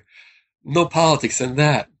together. No politics in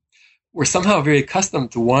that. We're somehow very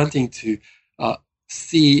accustomed to wanting to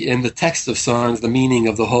see in the text of songs the meaning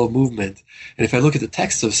of the whole movement. And if I look at the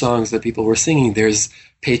text of songs that people were singing, there's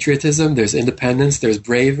patriotism, there's independence, there's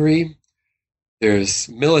bravery, there's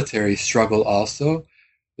military struggle also,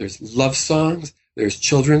 there's love songs, there's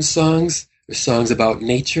children's songs, there's songs about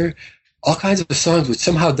nature, all kinds of songs which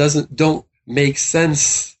somehow don't make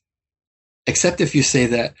sense, except if you say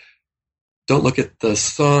that don't look at the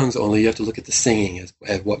songs only, you have to look at the singing as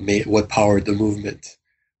what powered the movement.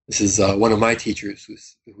 This is one of my teachers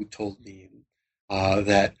who told me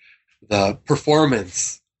that the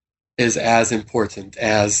performance is as important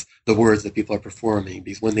as the words that people are performing,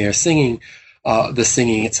 because when they are singing, the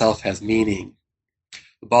singing itself has meaning.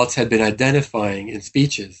 The Balts had been identifying in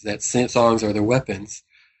speeches that songs are their weapons.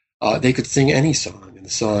 They could sing any song, and the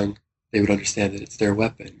song, they would understand that it's their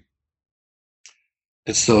weapon.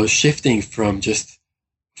 And so shifting from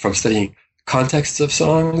studying contexts of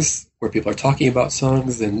songs, where people are talking about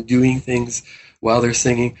songs and doing things while they're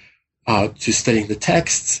singing, to studying the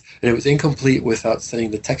texts, and it was incomplete without studying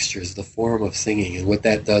the textures, the form of singing, and what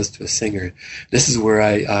that does to a singer. This is where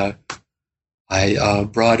I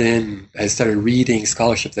started reading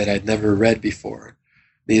scholarship that I'd never read before.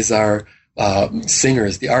 These are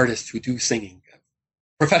singers, the artists who do singing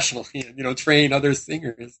professionally, train other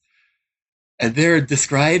singers. And they're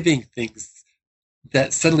describing things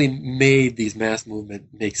that suddenly made these mass movement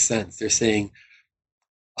make sense. They're saying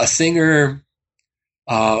a singer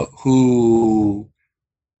who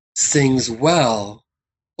sings well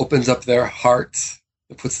opens up their heart,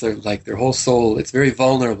 it puts their whole soul. It's very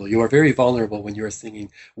vulnerable. You are very vulnerable when you are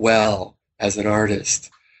singing well as an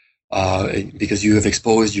artist, because you have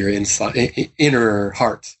exposed your inner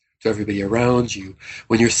heart to everybody around you.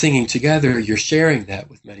 When you're singing together, you're sharing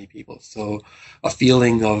that with many people. So a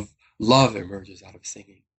feeling of love emerges out of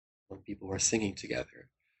singing when people are singing together.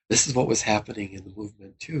 This is what was happening in the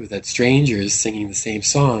movement too, that strangers singing the same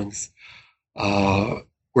songs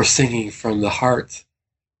were singing from the heart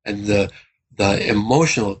and the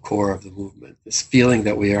emotional core of the movement, this feeling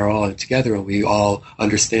that we are all in together and we all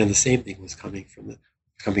understand the same thing was coming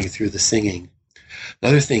through the singing.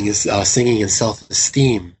 Another thing is singing and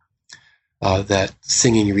self-esteem. That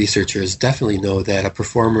singing researchers definitely know that a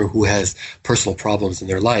performer who has personal problems in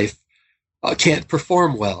their life can't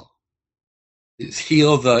perform well.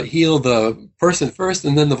 Heal the person first,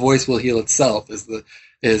 and then the voice will heal itself. Is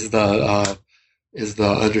the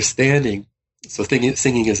understanding. So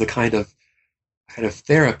singing is a kind of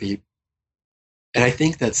therapy, and I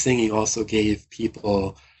think that singing also gave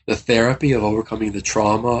people the therapy of overcoming the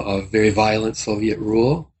trauma of very violent Soviet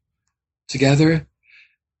rule together.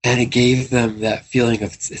 And it gave them that feeling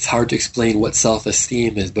of, it's hard to explain what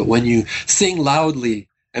self-esteem is, but when you sing loudly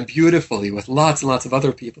and beautifully with lots and lots of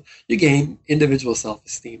other people, you gain individual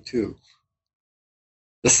self-esteem too.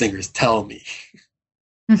 The singers tell me.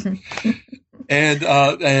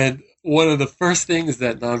 And one of the first things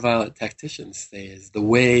that nonviolent tacticians say is the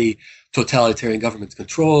way totalitarian governments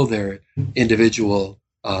control their individual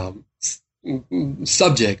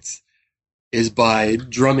subjects is by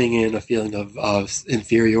drumming in a feeling of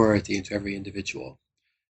inferiority into every individual.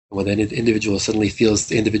 And when that individual suddenly feels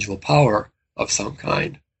the individual power of some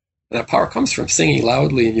kind, and that power comes from singing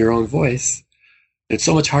loudly in your own voice, it's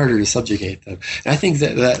so much harder to subjugate them. And I think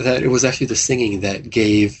that it was actually the singing that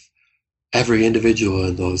gave every individual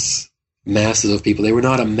in those masses of people, they were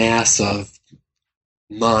not a mass of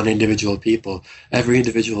non-individual people. Every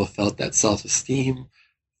individual felt that self-esteem,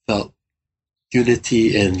 felt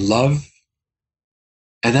unity and love.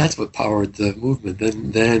 And that's what powered the movement.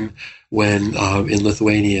 Then when in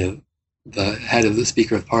Lithuania, the head of the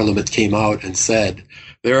Speaker of Parliament came out and said,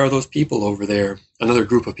 there are those people over there, another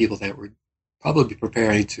group of people that were probably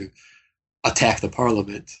preparing to attack the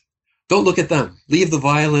Parliament. Don't look at them. Leave the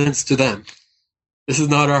violence to them. This is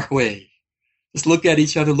not our way. Just look at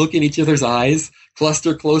each other, look in each other's eyes,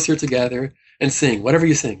 cluster closer together, and sing. Whatever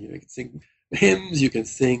you sing. You can sing hymns, you can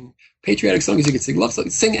sing patriotic songs, you can sing love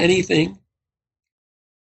songs, sing anything,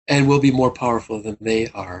 and we'll be more powerful than they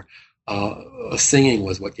are. Singing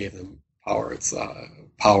was what gave them power. It's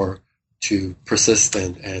power to persist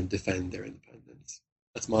and defend their independence.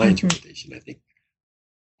 That's my interpretation. I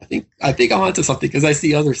think I'm onto something, because I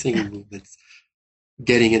see other singing movements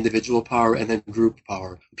getting individual power and then group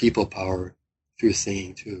power, people power through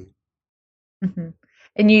singing too. Mm-hmm.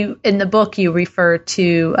 And you, in the book, you refer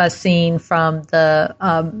to a scene from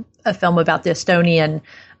a film about the Estonian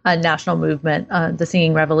national movement, the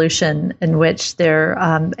Singing Revolution, in which their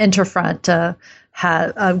Interfront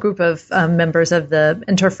had a group of members of the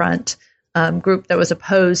Interfront group that was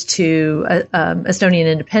opposed to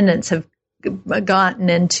Estonian independence have gotten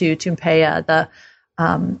into Toompea,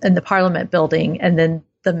 in the Parliament building, and then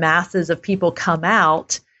the masses of people come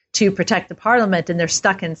out to protect the Parliament, and they're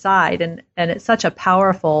stuck inside, and it's such a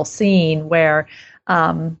powerful scene where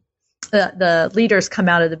the leaders come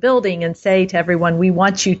out of the building and say to everyone, "We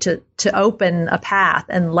want you to open a path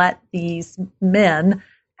and let these men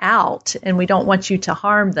out, and we don't want you to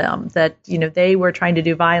harm them. That they were trying to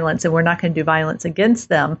do violence, and we're not going to do violence against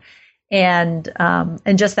them." And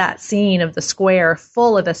just that scene of the square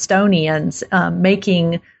full of Estonians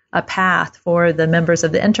making a path for the members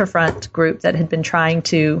of the Interfront group that had been trying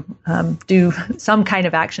to do some kind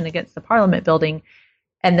of action against the Parliament building,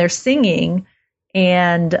 and they're singing,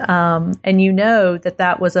 and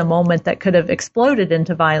that was a moment that could have exploded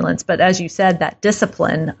into violence. But as you said, that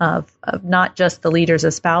discipline of not just the leaders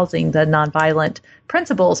espousing the nonviolent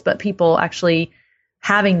principles, but people actually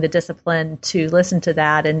having the discipline to listen to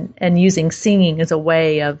that and using singing as a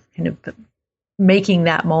way of kind of making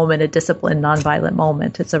that moment a disciplined, nonviolent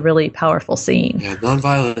moment. It's a really powerful scene. Yeah,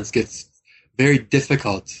 nonviolence gets very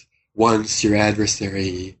difficult once your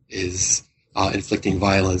adversary is inflicting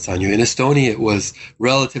violence on you. In Estonia, it was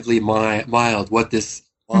relatively mild. What this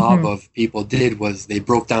mob of people did was they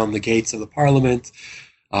broke down the gates of the Parliament,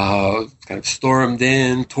 kind of stormed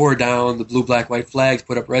in, tore down the blue, black, white flags,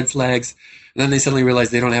 put up red flags, and then they suddenly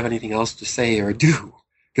realized they don't have anything else to say or do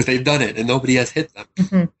because they've done it and nobody has hit them.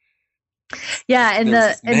 Mm-hmm. Yeah,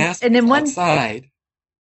 and then one outside,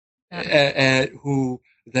 who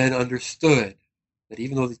then understood that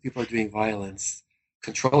even though these people are doing violence,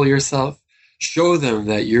 control yourself, show them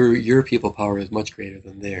that your people power is much greater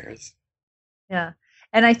than theirs. Yeah,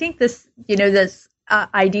 and I think this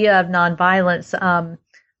idea of nonviolence.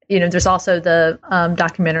 There's also the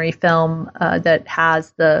documentary film that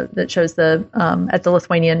shows the at the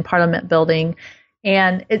Lithuanian Parliament building,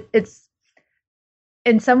 and it's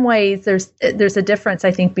in some ways there's a difference,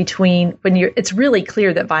 I think, between it's really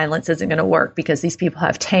clear that violence isn't going to work because these people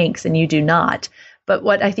have tanks and you do not. But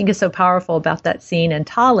what I think is so powerful about that scene in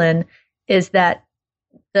Tallinn is that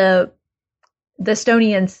the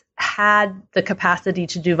Estonians had the capacity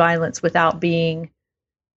to do violence without being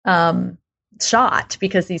shot,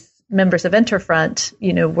 because these members of Interfront,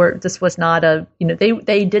 this was not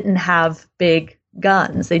they didn't have big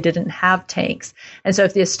guns, they didn't have tanks, and so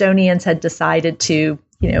if the Estonians had decided to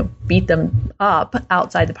beat them up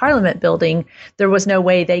outside the Parliament building, there was no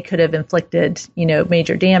way they could have inflicted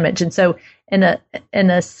major damage. And so in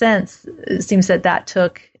a sense, it seems that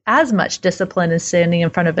took as much discipline as standing in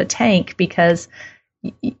front of a tank, because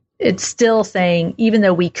it's still saying, even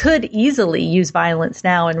though we could easily use violence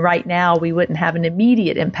now, and right now we wouldn't have an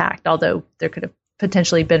immediate impact, although there could have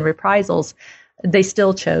potentially been reprisals, they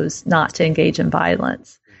still chose not to engage in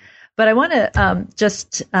violence. But I want to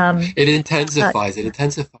it intensifies.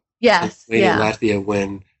 Yes. In Latvia,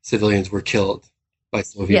 when civilians were killed by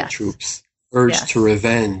Soviet troops, urge to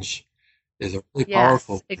revenge is a really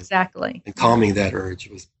powerful. Exactly. And calming that urge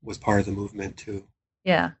was part of the movement too.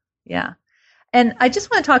 Yeah. Yeah. And I just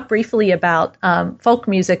want to talk briefly about folk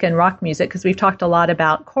music and rock music, because we've talked a lot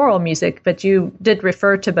about choral music, but you did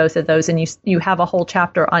refer to both of those, and you have a whole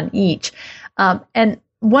chapter on each. And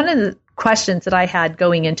one of the questions that I had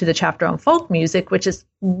going into the chapter on folk music, which is,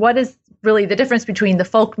 what is really the difference between the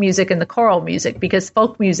folk music and the choral music? Because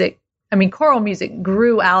choral music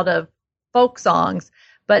grew out of folk songs,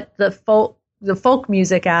 but the folk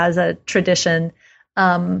music as a tradition,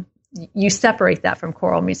 you separate that from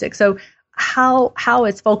choral music. So how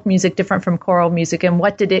is folk music different from choral music, and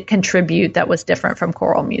what did it contribute that was different from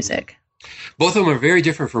choral music? Both of them are very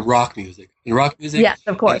different from rock music. In rock music, yes,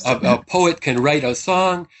 of course, a poet can write a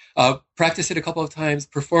song, practice it a couple of times,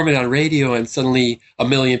 perform it on radio, and suddenly 1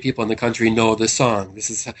 million people in the country know the song.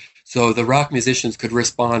 So the rock musicians could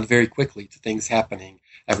respond very quickly to things happening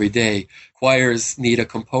every day. Choirs need a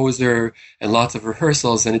composer and lots of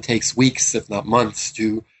rehearsals, and it takes weeks, if not months,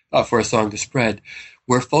 for a song to spread.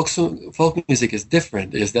 Where folk music is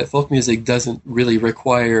different is that folk music doesn't really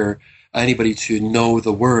require anybody to know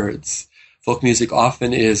the words. Folk music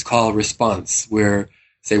often is call and response, where,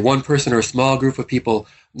 say, one person or a small group of people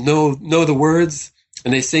know the words,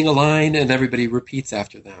 and they sing a line, and everybody repeats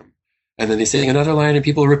after them. And then they sing another line, and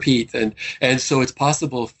people repeat. And so it's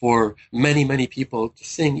possible for many, many people to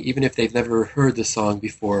sing, even if they've never heard the song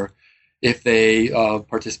before, if they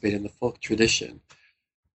participate in the folk tradition.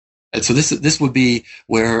 And so this would be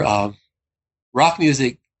where rock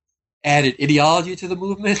music added ideology to the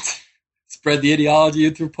movement, spread the ideology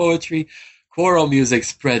through poetry. Choral music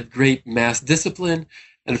spread great mass discipline,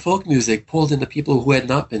 and folk music pulled in the people who had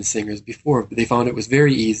not been singers before. They found it was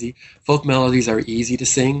very easy. Folk melodies are easy to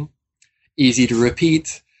sing, easy to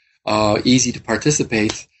repeat, easy to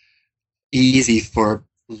participate, easy for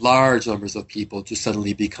large numbers of people to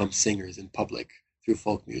suddenly become singers in public through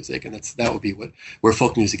folk music. And that would be where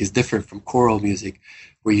folk music is different from choral music,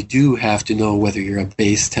 where you do have to know whether you're a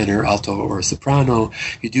bass, tenor, alto, or a soprano.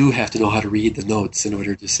 You do have to know how to read the notes in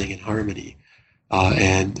order to sing in harmony.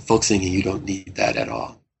 And folk singing, you don't need that at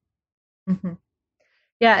all. Mm-hmm.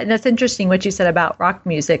 Yeah, and that's interesting what you said about rock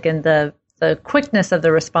music and the quickness of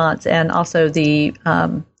the response, and also the,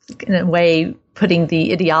 in a way, putting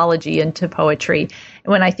the ideology into poetry.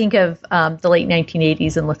 And when I think of the late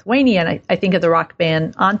 1980s in Lithuania, and I think of the rock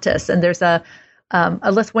band Antis, and there's a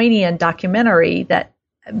Lithuanian documentary that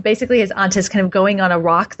basically is Antis kind of going on a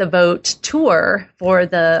rock the vote tour for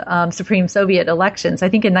the Supreme Soviet elections, I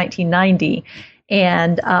think in 1990.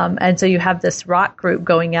 And so you have this rock group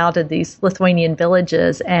going out in these Lithuanian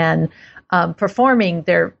villages and performing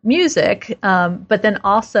their music, but then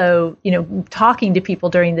also, talking to people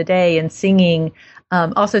during the day and singing,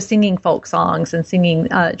 also singing folk songs and singing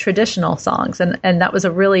traditional songs. And that was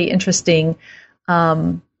a really interesting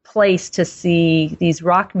place to see these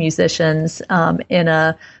rock musicians in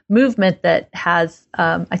a movement that has,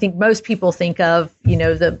 I think most people think of,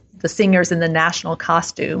 the singers in the national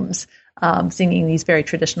costumes singing these very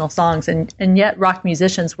traditional songs. And yet rock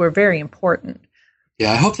musicians were very important.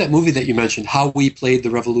 Yeah, I hope that movie that you mentioned, How We Played the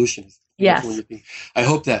Revolutions. Yes. I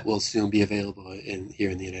hope that will soon be available here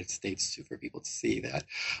in the United States too, for people to see that.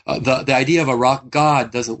 The idea of a rock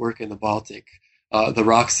god doesn't work in the Baltic. The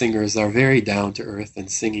rock singers are very down to earth and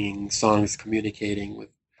singing songs, communicating with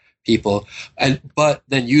people, but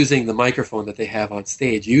then using the microphone that they have on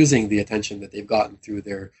stage, using the attention that they've gotten through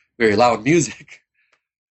their very loud music,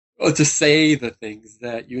 to say the things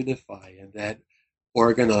that unify and that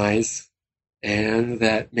organize and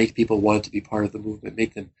that make people want to be part of the movement,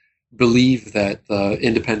 make them believe that the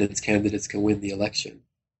independence candidates can win the election,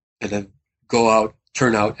 and then go out,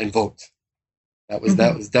 turn out, and vote. That was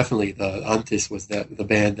definitely the Antis was the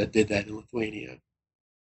band that did that in Lithuania.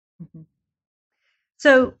 Mm-hmm.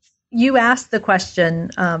 So you asked the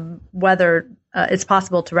question whether it's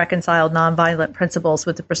possible to reconcile nonviolent principles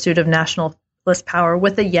with the pursuit of nationalist power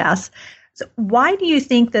with a yes. So why do you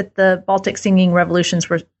think that the Baltic singing revolutions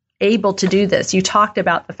were able to do this? You talked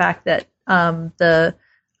about the fact that the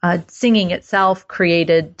singing itself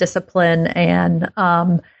created discipline and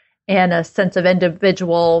a sense of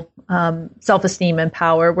individual self-esteem and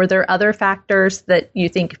power. Were there other factors that you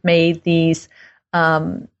think made these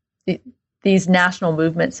national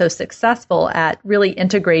movements so successful at really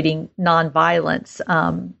integrating nonviolence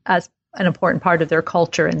as an important part of their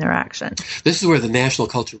culture and their action? This is where the national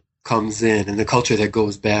culture comes in, and the culture that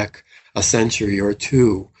goes back a century or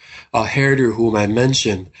two. Herder, whom I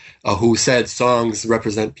mentioned, who said songs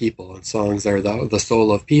represent people and songs are the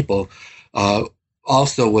soul of people,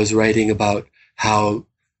 also was writing about how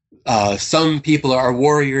some people are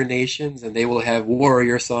warrior nations and they will have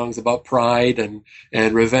warrior songs about pride and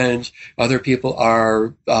revenge. Other people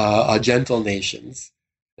are gentle nations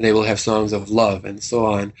and they will have songs of love and so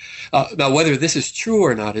on. Now, whether this is true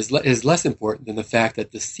or not is less important than the fact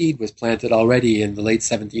that the seed was planted already in the late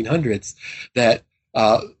 1700s that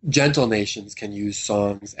gentle nations can use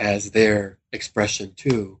songs as their expression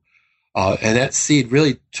too. And that seed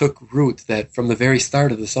really took root that from the very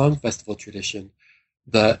start of the song festival tradition,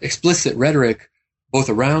 the explicit rhetoric, both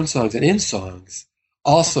around songs and in songs,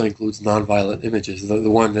 also includes nonviolent images. The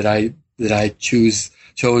one that I chose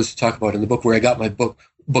to talk about in the book, where I got my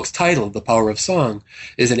book's title, The Power of Song,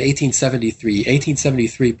 is an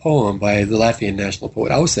 1873 poem by the Latvian national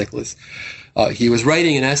poet Auseklis. He was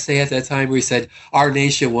writing an essay at that time where he said, "Our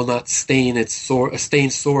nation will not stain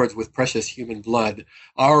swords with precious human blood.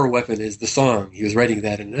 Our weapon is the song." He was writing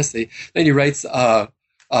that in an essay. Then he writes a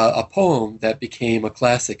poem that became a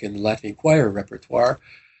classic in the Latvian choir repertoire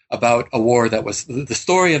about a war that was. The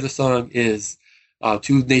story of the song is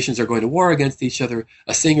two nations are going to war against each other,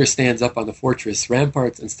 a singer stands up on the fortress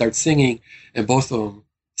ramparts and starts singing, and both of them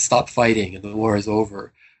stop fighting, and the war is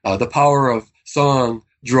over. The power of song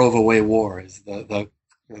drove away war is the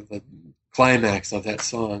climax of that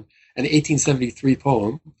song. An 1873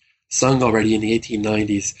 poem, sung already in the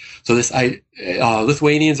 1890s. So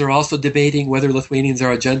Lithuanians are also debating whether Lithuanians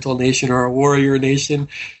are a gentle nation or a warrior nation.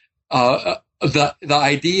 The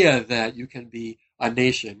idea that you can be a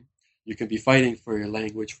nation, you can be fighting for your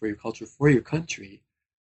language, for your culture, for your country,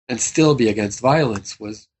 and still be against violence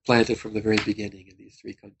was planted from the very beginning in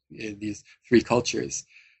these three cultures.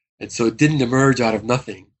 And so it didn't emerge out of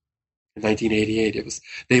nothing in 1988.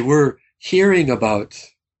 They were hearing about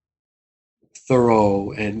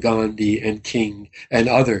Thoreau and Gandhi and King and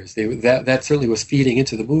others. That certainly was feeding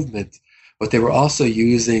into the movement, but they were also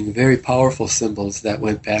using very powerful symbols that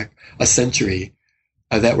went back a century,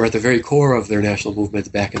 that were at the very core of their national movements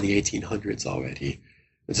back in the 1800s already.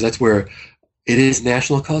 And so that's where it is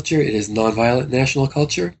national culture, it is nonviolent national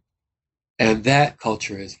culture, and that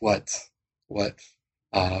culture is what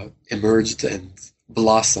emerged and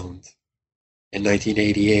blossomed in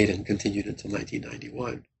 1988 and continued until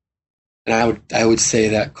 1991. And I would say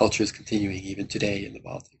that culture is continuing even today in the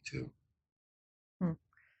Baltic too.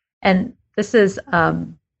 And this is,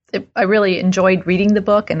 I really enjoyed reading the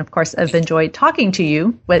book, and of course I've enjoyed talking to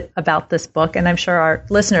you about this book, and I'm sure our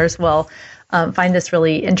listeners will find this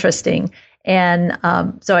really interesting. And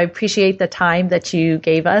so I appreciate the time that you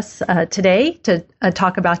gave us today to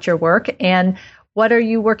talk about your work. And what are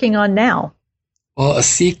you working on now? Well, a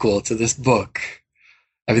sequel to this book.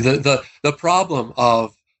 I mean, the problem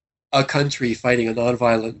of a country fighting a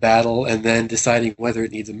nonviolent battle and then deciding whether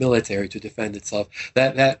it needs a military to defend itself.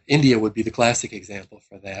 That India would be the classic example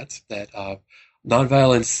for that. That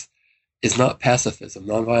nonviolence is not pacifism.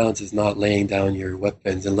 Nonviolence is not laying down your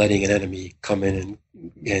weapons and letting an enemy come in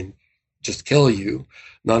and just kill you.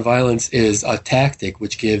 Nonviolence is a tactic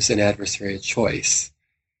which gives an adversary a choice,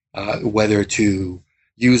 whether to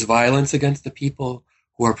use violence against the people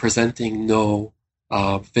who are presenting no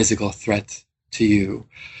physical threat to you.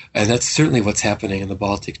 And that's certainly what's happening in the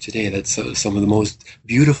Baltic today. That's some of the most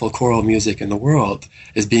beautiful choral music in the world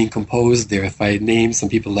is being composed there. If I name some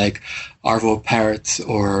people like Arvo Pärt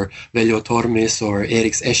or Veljo Tormis or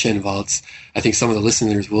Eriks Eschenvalds, I think some of the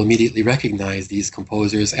listeners will immediately recognize these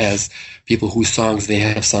composers as people whose songs they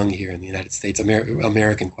have sung here in the United States.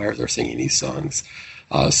 American choirs are singing these songs.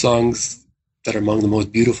 Songs that are among the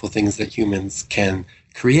most beautiful things that humans can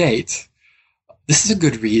create. This is a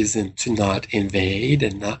good reason to not invade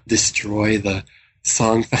and not destroy the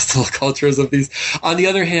song festival cultures of these. On the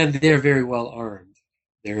other hand, they're very well armed.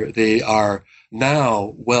 They are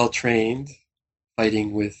now well trained,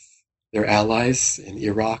 fighting with their allies in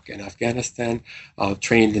Iraq and Afghanistan,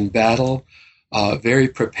 trained in battle, very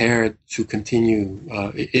prepared to continue,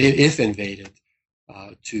 if invaded,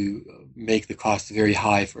 to make the cost very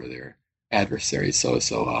high for their adversaries. So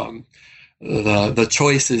the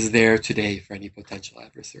choice is there today for any potential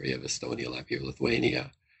adversary of Estonia, Latvia, or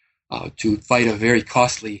Lithuania to fight a very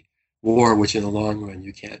costly war, which in the long run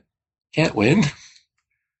you can't win,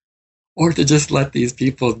 or to just let these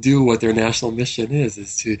people do what their national mission is.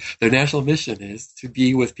 Their national mission is to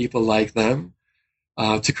be with people like them,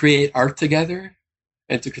 to create art together,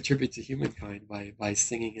 and to contribute to humankind by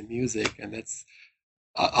singing and music. And that's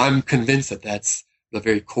I'm convinced that that's the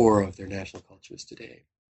very core of their national cultures today.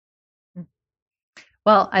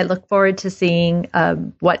 Well, I look forward to seeing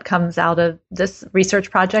what comes out of this research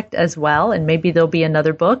project as well. And maybe there'll be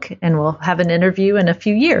another book and we'll have an interview in a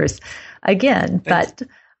few years again. Thanks.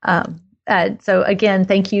 But so again,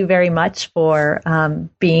 thank you very much for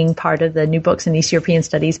being part of the New Books in East European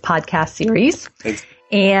Studies podcast series. Thanks.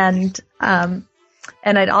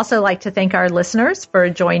 And I'd also like to thank our listeners for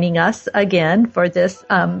joining us again for this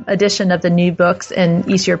edition of the New Books in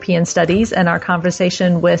East European Studies and our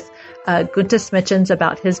conversation with Gunta Smichins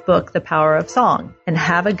about his book, The Power of Song. And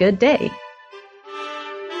have a good day.